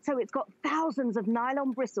broom. So it's got thousands of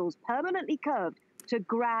nylon bristles permanently curved to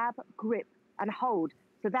grab, grip, and hold.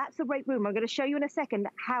 So that's the rake broom. I'm going to show you in a second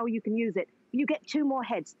how you can use it. You get 2 more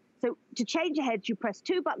heads. So to change your heads, you press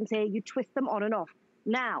 2 buttons here, you twist them on and off.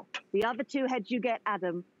 Now, the other 2 heads you get,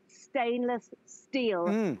 Adam, stainless steel,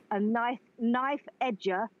 a knife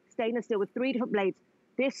edger, stainless steel with 3 different blades.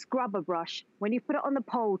 This scrubber brush, when you put it on the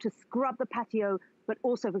pole to scrub the patio, but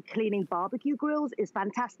also for cleaning barbecue grills, is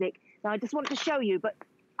fantastic. Now, I just wanted to show you, but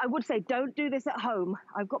I would say don't do this at home.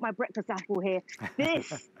 I've got my breakfast apple here.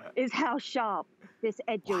 This is how sharp this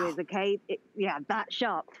edger is, okay? That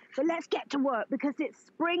sharp. So let's get to work because it's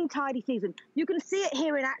spring tidy season. You can see it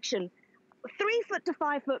here in action. 3 foot to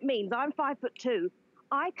 5 foot means I'm 5'2".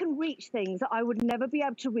 I can reach things that I would never be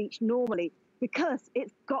able to reach normally because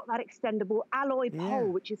it's got that extendable alloy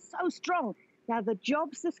pole, which is so strong. Now, the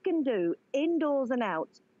jobs this can do indoors and out,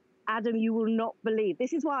 Adam, you will not believe.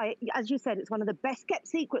 This is why, as you said, it's one of the best kept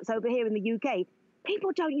secrets over here in the UK.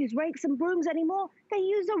 People don't use rakes and brooms anymore. They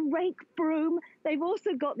use a rake broom. They've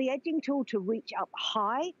also got the edging tool to reach up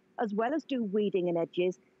high, as well as do weeding and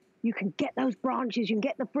edges. You can get those branches, you can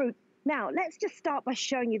get the fruit. Now, let's just start by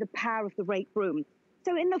showing you the power of the rake broom.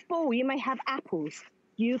 So in the fall, you may have apples.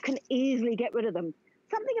 You can easily get rid of them.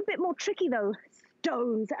 Something a bit more tricky, though,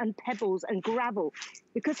 stones and pebbles and gravel.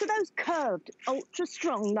 Because of those curved,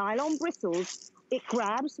 ultra-strong nylon bristles, it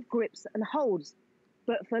grabs, grips, and holds.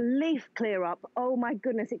 But for leaf clear up, oh my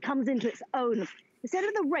goodness, it comes into its own. Instead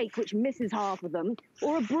of the rake, which misses half of them,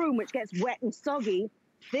 or a broom, which gets wet and soggy,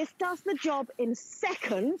 this does the job in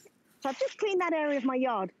seconds. So I've just cleaned that area of my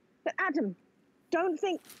yard. But Adam, don't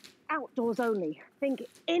think outdoors only, think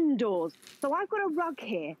indoors. So I've got a rug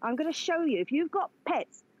here. I'm going to show you. If you've got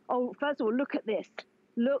pets, oh, first of all, look at this.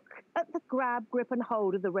 Look at the grab, grip, and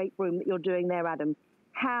hold of the rake broom that you're doing there, Adam.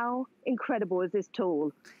 How incredible is this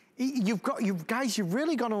tool? You guys, you've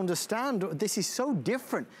really got to understand, this is so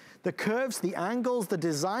different. The curves, the angles, the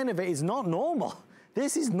design of it is not normal.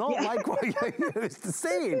 This is not like what you're used to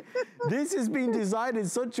seeing. This has been designed in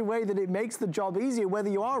such a way that it makes the job easier, whether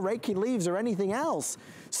you are raking leaves or anything else.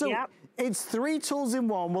 So it's 3 tools in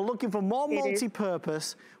one. We're looking for more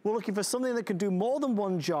multi-purpose. We're looking for something that can do more than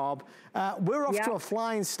one job. We're off to a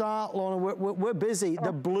flying start, Lorna. We're busy.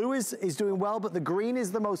 The blue is doing well, but the green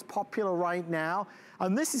is the most popular right now.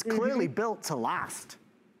 And this is clearly built to last.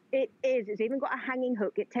 It is. It's even got a hanging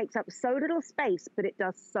hook. It takes up so little space, but it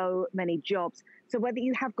does so many jobs. So whether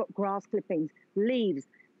you have got grass clippings, leaves,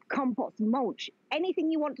 compost, mulch,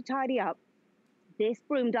 anything you want to tidy up, this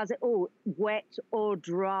broom does it all, wet or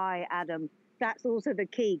dry, Adam. That's also the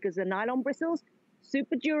key, because the nylon bristles,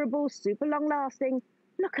 super durable, super long lasting.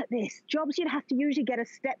 Look at this. Jobs you'd have to usually get a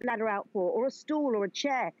step ladder out for, or a stool or a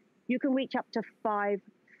chair. You can reach up to 5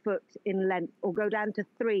 foot in length or go down to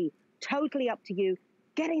 3, totally up to you.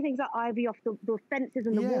 Getting things like ivy off the fences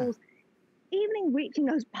and the walls, even reaching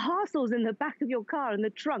those parcels in the back of your car in the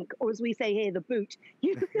trunk, or as we say here, the boot.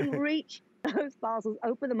 You can reach those parcels,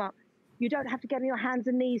 open them up. You don't have to get on your hands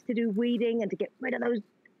and knees to do weeding and to get rid of those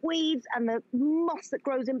weeds and the moss that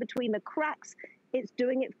grows in between the cracks. It's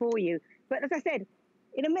doing it for you. But as I said,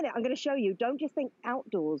 in a minute, I'm going to show you, don't just think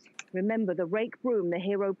outdoors. Remember, the rake broom, the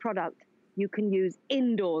hero product, you can use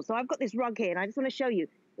indoors. So I've got this rug here, and I just want to show you,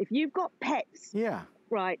 if you've got pets,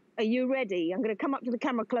 right, are you ready? I'm going to come up to the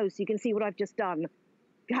camera close so you can see what I've just done. If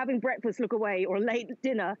you're having breakfast, look away, or a late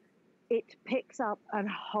dinner, it picks up and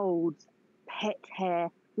holds pet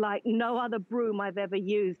hair like no other broom I've ever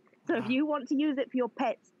used. So if you want to use it for your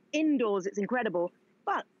pets indoors, it's incredible.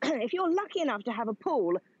 But if you're lucky enough to have a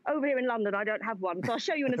pool, over here in London, I don't have one, so I'll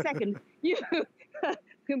show you in a second. You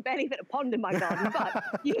can barely fit a pond in my garden,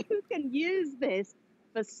 but you can use this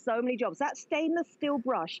for so many jobs. That stainless steel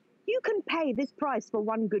brush, you can pay this price for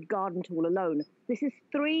one good garden tool alone. This is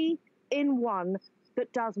 3 in 1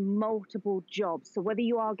 that does multiple jobs. So whether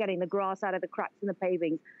you are getting the grass out of the cracks in the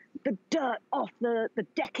pavings, the dirt off the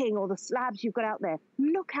decking or the slabs you've got out there,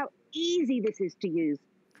 look how easy this is to use.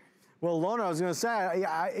 Well, Lorna, I was going to say,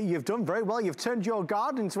 you've done very well. You've turned your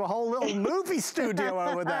garden into a whole little movie studio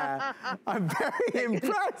over there. I'm very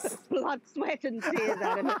impressed. Blood, sweat, and tears,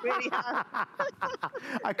 Adam. It really has.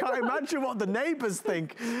 I can't imagine what the neighbors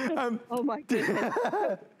think. Oh, my goodness.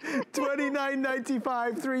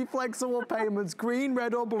 $29.95, 3 flexible payments, green,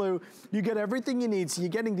 red, or blue. You get everything you need. So you're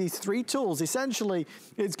getting these 3 tools. Essentially,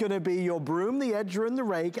 it's going to be your broom, the edger, and the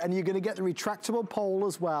rake, and you're going to get the retractable pole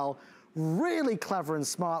as well. Really clever and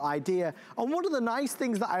smart idea. And one of the nice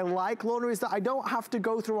things that I like, Lorna, is that I don't have to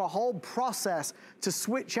go through a whole process to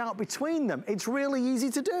switch out between them. It's really easy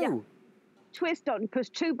to do. Yeah. Twist on, push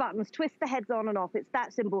 2 buttons, twist the heads on and off. It's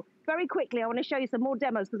that simple. Very quickly, I want to show you some more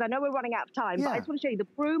demos because I know we're running out of time, but I just want to show you the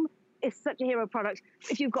broom is such a hero product.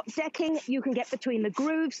 If you've got decking, you can get between the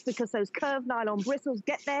grooves because those curved nylon bristles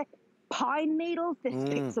get there. Pine needles, this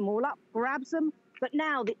picks them all up, grabs them. But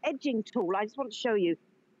now the edging tool, I just want to show you,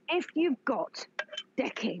 if you've got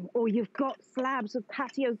decking or you've got slabs of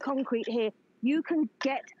patio concrete here, you can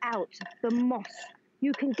get out the moss,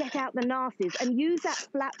 you can get out the nasties and use that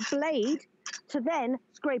flat blade to then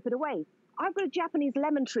scrape it away. I've got a Japanese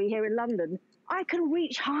lemon tree here in London. I can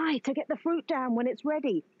reach high to get the fruit down when it's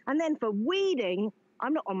ready. And then for weeding,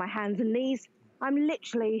 I'm not on my hands and knees. I'm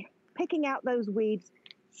literally picking out those weeds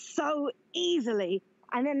so easily.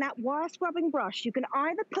 And then that wire scrubbing brush, you can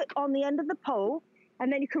either put on the end of the pole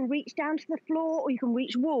and then you can reach down to the floor or you can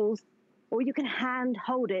reach walls or you can hand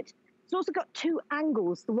hold it. It's also got 2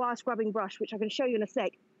 angles, the wire scrubbing brush, which I can show you in a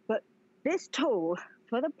sec. But this tool,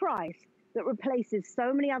 for the price that replaces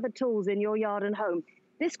so many other tools in your yard and home,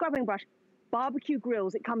 this scrubbing brush, barbecue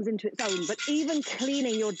grills, it comes into its own, but even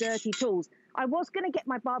cleaning your dirty tools. I was going to get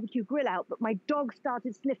my barbecue grill out, but my dog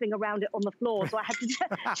started sniffing around it on the floor, so I had to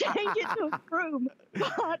change it to a broom.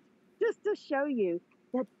 But just to show you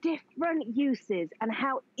the different uses and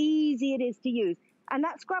how easy it is to use. And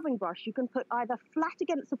that scrubbing brush, you can put either flat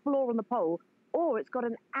against the floor on the pole, or it's got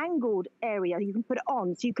an angled area you can put it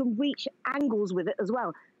on, so you can reach angles with it as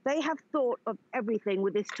well. They have thought of everything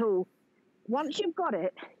with this tool. Once you've got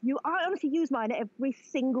it, I honestly use mine every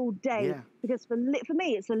single day because for me,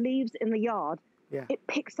 it's the leaves in the yard. Yeah. It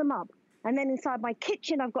picks them up. And then inside my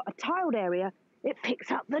kitchen, I've got a tiled area. It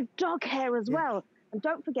picks up the dog hair as well. And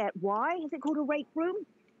don't forget, why is it called a rake broom?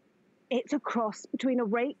 It's a cross between a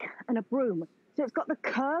rake and a broom. So it's got the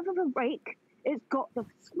curve of a rake. It's got the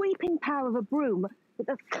sweeping power of a broom, but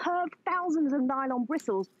the curved thousands of nylon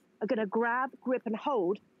bristles are going to grab, grip, and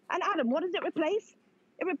hold. And Adam, what does it replace?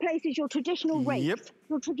 It replaces your traditional rakes,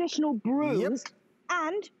 your traditional brooms,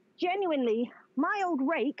 and genuinely, my old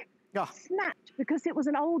rake snapped because it was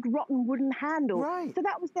an old rotten wooden handle. Right. So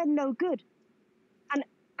that was then no good. An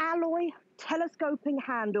alloy telescoping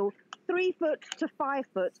handle, 3 foot to 5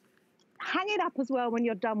 foot. Hang it up as well when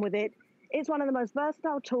you're done with it. It's one of the most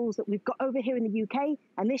versatile tools that we've got over here in the UK,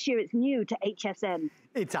 and this year it's new to HSN.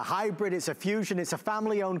 It's a hybrid, it's a fusion, it's a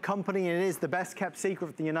family-owned company, and it is the best-kept secret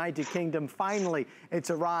of the United Kingdom. Finally,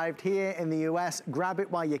 it's arrived here in the US. Grab it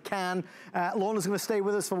while you can. Lorna's going to stay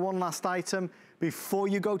with us for one last item. Before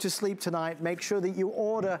you go to sleep tonight, make sure that you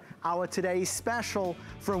order our today's special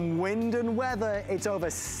from Wind and Weather. It's over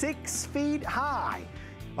 6 feet high.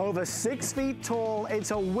 Over 6 feet tall.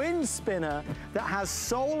 It's a wind spinner that has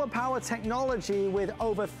solar power technology with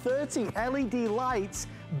over 30 LED lights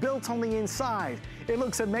built on the inside. It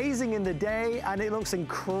looks amazing in the day and it looks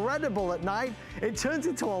incredible at night. It turns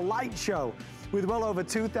into a light show. With well over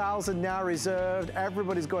 2,000 now reserved,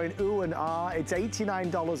 everybody's going ooh and ah. It's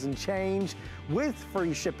 $89 and change with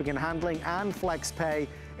free shipping and handling and flex pay.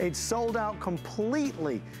 It's sold out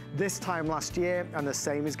completely this time last year, and the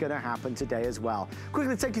same is going to happen today as well.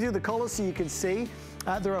 Quickly take you through the colors so you can see.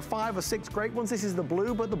 There are 5 or 6 great ones. This is the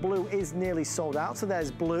blue, but the blue is nearly sold out, so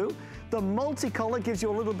there's blue. The multicolor gives you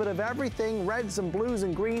a little bit of everything, reds and blues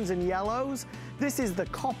and greens and yellows. This is the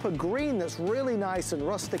copper green that's really nice and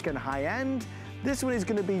rustic and high-end. This one is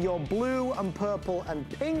going to be your blue and purple and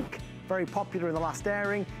pink, very popular in the last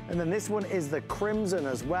airing. And then this one is the crimson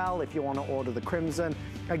as well, if you want to order the crimson.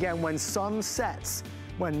 Again, when sun sets,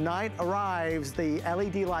 when night arrives, the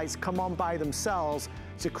LED lights come on by themselves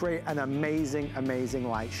to create an amazing, amazing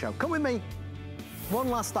light show. Come with me. One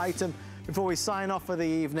last item before we sign off for the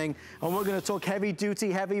evening, and we're going to talk heavy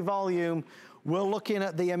duty, heavy volume. We're looking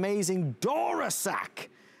at the amazing Durasac.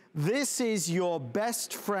 This is your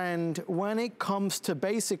best friend when it comes to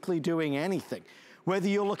basically doing anything. Whether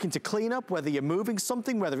you're looking to clean up, whether you're moving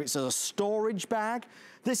something, whether it's a storage bag.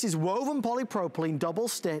 This is woven polypropylene, double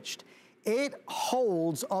stitched. It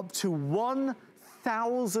holds up to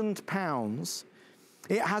 1,000 pounds.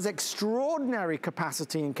 It has extraordinary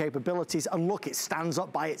capacity and capabilities, and look, it stands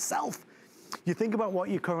up by itself. You think about what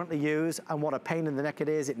you currently use and what a pain in the neck it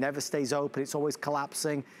is. It never stays open, it's always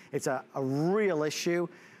collapsing. It's a real issue.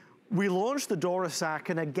 We launched the Durasac,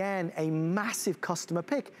 and again, a massive customer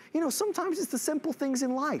pick. You know, sometimes it's the simple things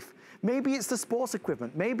in life. Maybe it's the sports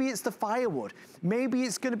equipment. Maybe it's the firewood. Maybe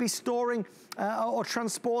it's going to be storing or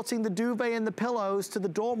transporting the duvet and the pillows to the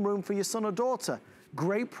dorm room for your son or daughter.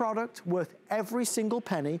 Great product, worth every single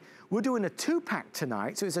penny. We're doing a 2-pack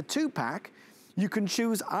tonight, so it's a 2-pack. You can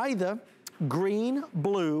choose either green,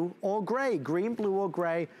 blue, or gray. Green, blue, or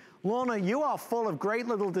gray. Lorna, you are full of great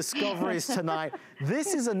little discoveries tonight.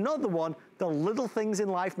 This is another one. The little things in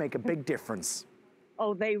life make a big difference.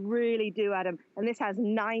 Oh, they really do, Adam. And this has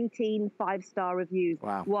 19 5-star reviews.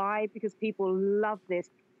 Wow. Why? Because people love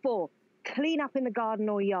this for clean up in the garden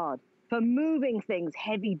or yard, for moving things,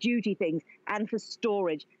 heavy duty things, and for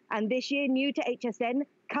storage. And this year, new to HSN,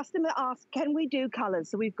 customer asked, can we do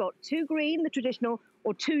colors? So we've got 2 green, the traditional,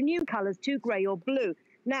 or 2 new colors, 2 gray or blue.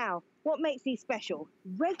 Now, what makes these special?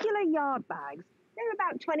 Regular yard bags, they're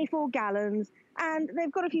about 24 gallons, and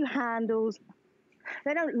they've got a few handles.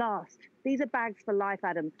 They don't last. These are bags for life,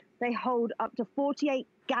 Adam. They hold up to 48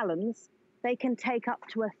 gallons. They can take up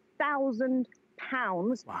to 1,000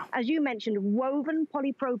 pounds. Wow. As you mentioned, woven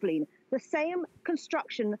polypropylene, the same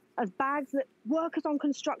construction as bags that workers on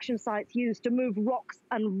construction sites use to move rocks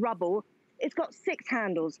and rubble. It's got 6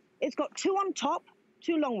 handles. It's got 2 on top,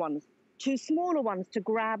 2 long ones, 2 smaller ones to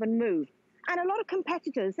grab and move. And a lot of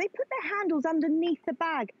competitors, they put their handles underneath the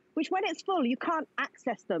bag, which when it's full, you can't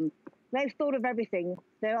access them. They've thought of everything.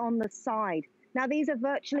 They're on the side. Now, these are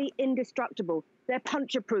virtually indestructible. They're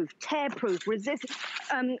puncture-proof, tear-proof,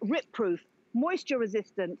 rip-proof,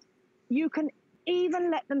 moisture-resistant. You can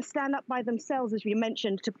even let them stand up by themselves, as we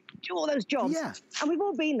mentioned, to do all those jobs. Yeah. And we've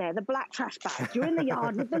all been there, the black trash bags. You're in the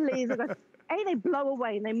yard with the leaves. A, they blow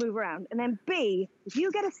away and they move around. And then B, if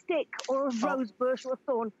you get a stick or a rose bush or a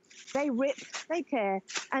thorn, they rip, they tear,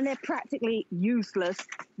 and they're practically useless.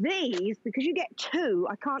 These, because you get 2,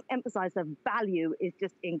 I can't emphasize the value is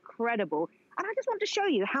just incredible. And I just want to show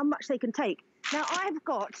you how much they can take. Now I've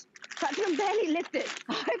got, so I can barely lift it.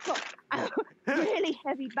 I've got a really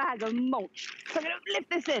heavy bag of mulch. So I'm going to lift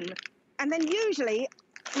this in. And then usually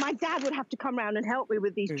my dad would have to come around and help me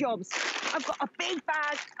with these jobs. I've got a big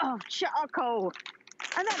bag of charcoal.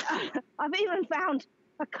 And then I've even found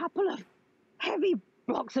a couple of heavy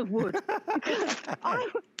blocks of wood. Because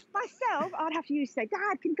I'd have to use, say,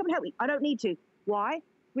 Dad, can you come and help me? I don't need to. Why?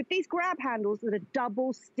 With these grab handles that are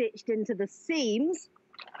double stitched into the seams,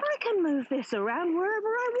 I can move this around wherever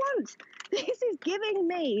I want. This is giving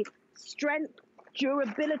me strength,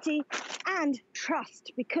 durability, and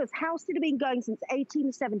trust, because houses have been going since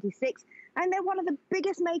 1876, and they're one of the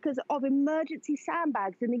biggest makers of emergency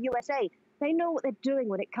sandbags in the USA. They know what they're doing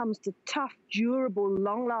when it comes to tough, durable,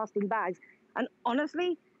 long-lasting bags. And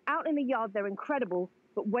honestly, out in the yard, they're incredible.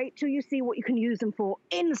 But wait till you see what you can use them for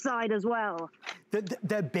inside as well.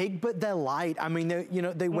 They're big, but they're light. I mean,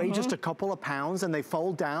 they weigh just a couple of pounds, and they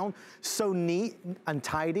fold down so neat and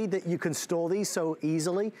tidy that you can store these so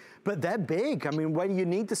easily. But they're big. I mean, when you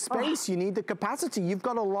need the space, you need the capacity. You've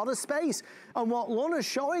got a lot of space. And what Lorna's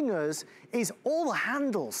showing us is all the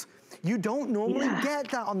handles. You don't normally get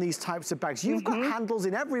that on these types of bags. You've got handles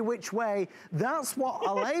in every which way. That's what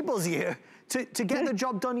enables you to get the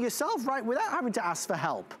job done yourself, right, without having to ask for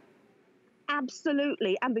help.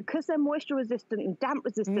 Absolutely. And because they're moisture resistant and damp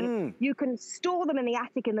resistant, you can store them in the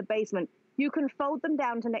attic in the basement. You can fold them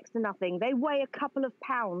down to next to nothing. They weigh a couple of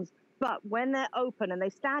pounds, but when they're open and they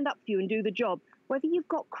stand up for you and do the job, whether you've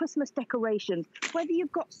got Christmas decorations, whether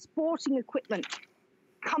you've got sporting equipment,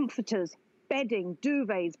 comforters, bedding,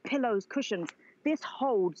 duvets, pillows, cushions, this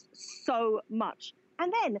holds so much.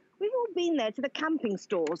 And then we've all been there to the camping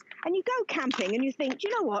stores, and you go camping and you think, do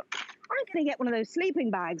you know what? I'm going to get one of those sleeping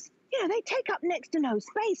bags. You know, they take up next to no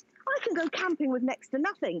space. I can go camping with next to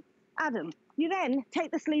nothing. Adam, you then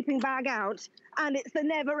take the sleeping bag out, and it's the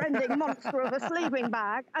never-ending monster of a sleeping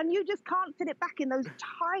bag, and you just can't fit it back in those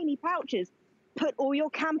tiny pouches. Put all your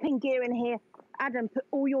camping gear in here. Adam, put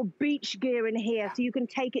all your beach gear in here so you can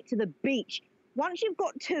take it to the beach. Once you've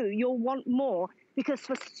got two, you'll want more, because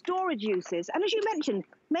for storage uses, and as you mentioned,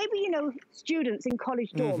 maybe, you know, students in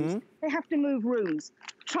college dorms, they have to move rooms.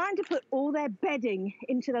 Trying to put all their bedding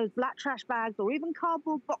into those black trash bags or even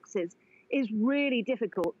cardboard boxes is really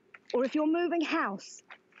difficult. Or if you're moving house,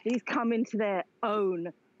 these come into their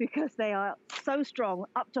own because they are so strong,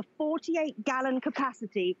 up to 48-gallon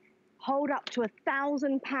capacity, hold up to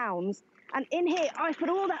 1,000 pounds. And in here, I put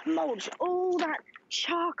all that mulch, all that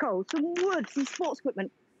charcoal, some wood, some sports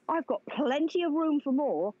equipment. I've got plenty of room for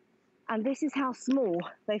more, and this is how small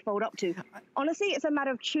they fold up to. Honestly, it's a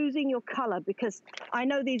matter of choosing your color, because I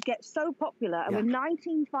know these get so popular, and with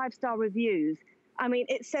 19 5-star reviews, I mean,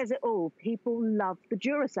 it says it all. People love the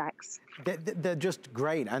Durasacs. They're just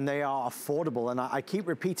great, and they are affordable. And I keep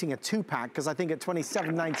repeating a 2-pack, because I think at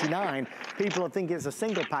 $27.99, people think it's a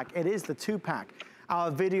single pack. It is the 2-pack. Our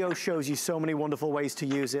video shows you so many wonderful ways to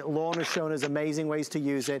use it. Lorna's shown us amazing ways to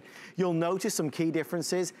use it. You'll notice some key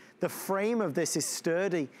differences. The frame of this is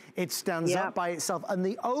sturdy. It stands up by itself, and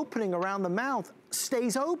the opening around the mouth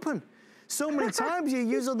stays open. So many times you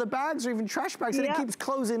use other bags or even trash bags and it keeps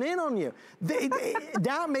closing in on you.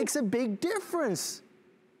 That makes a big difference.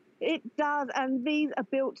 It does, and these are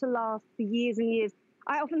built to last for years and years.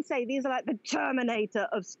 I often say these are like the Terminator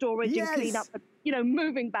of storage and cleanup, you know,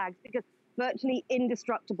 moving bags, because virtually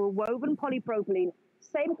indestructible, woven polypropylene,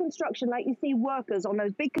 same construction like you see workers on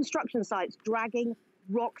those big construction sites dragging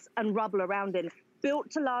rocks and rubble around in. Built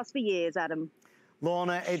to last for years, Adam.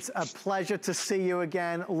 Lorna, it's a pleasure to see you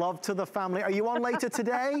again. Love to the family. Are you on later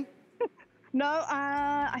today? No,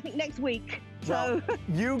 I think next week. So well,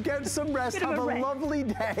 you get some rest. Have a lovely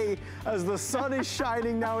day as the sun is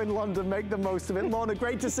shining now in London. Make the most of it. Lorna,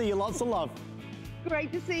 great to see you. Lots of love.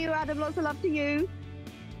 Great to see you, Adam. Lots of love to you.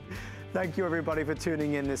 Thank you, everybody, for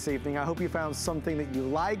tuning in this evening. I hope you found something that you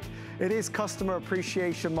like. It is Customer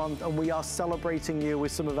Appreciation Month, and we are celebrating you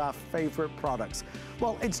with some of our favorite products.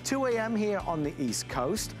 Well, it's 2 a.m. here on the East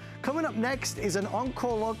Coast. Coming up next is an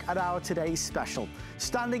encore look at our today's special.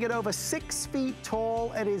 Standing at over 6 feet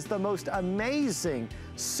tall, it is the most amazing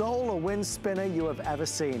solar wind spinner you have ever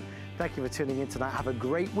seen. Thank you for tuning in tonight. Have a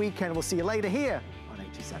great weekend. We'll see you later here on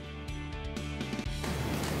HSN.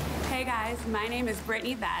 Hey guys, my name is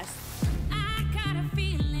Brittany Best. I got a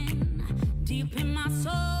feeling deep in my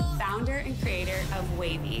soul. Founder and creator of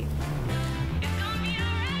Wavy.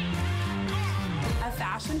 A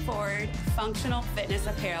fashion-forward, functional fitness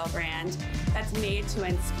apparel brand that's made to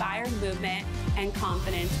inspire movement and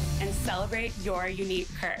confidence and celebrate your unique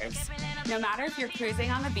curves. No matter if you're cruising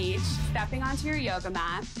on the beach, stepping onto your yoga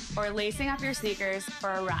mat, or lacing up your sneakers for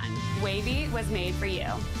a run, Wavy was made for you.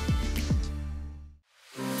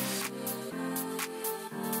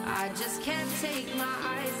 I just can't take my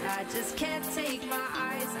eyes, I just can't take my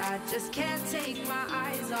eyes, I just can't take my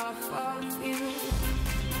eyes off of you.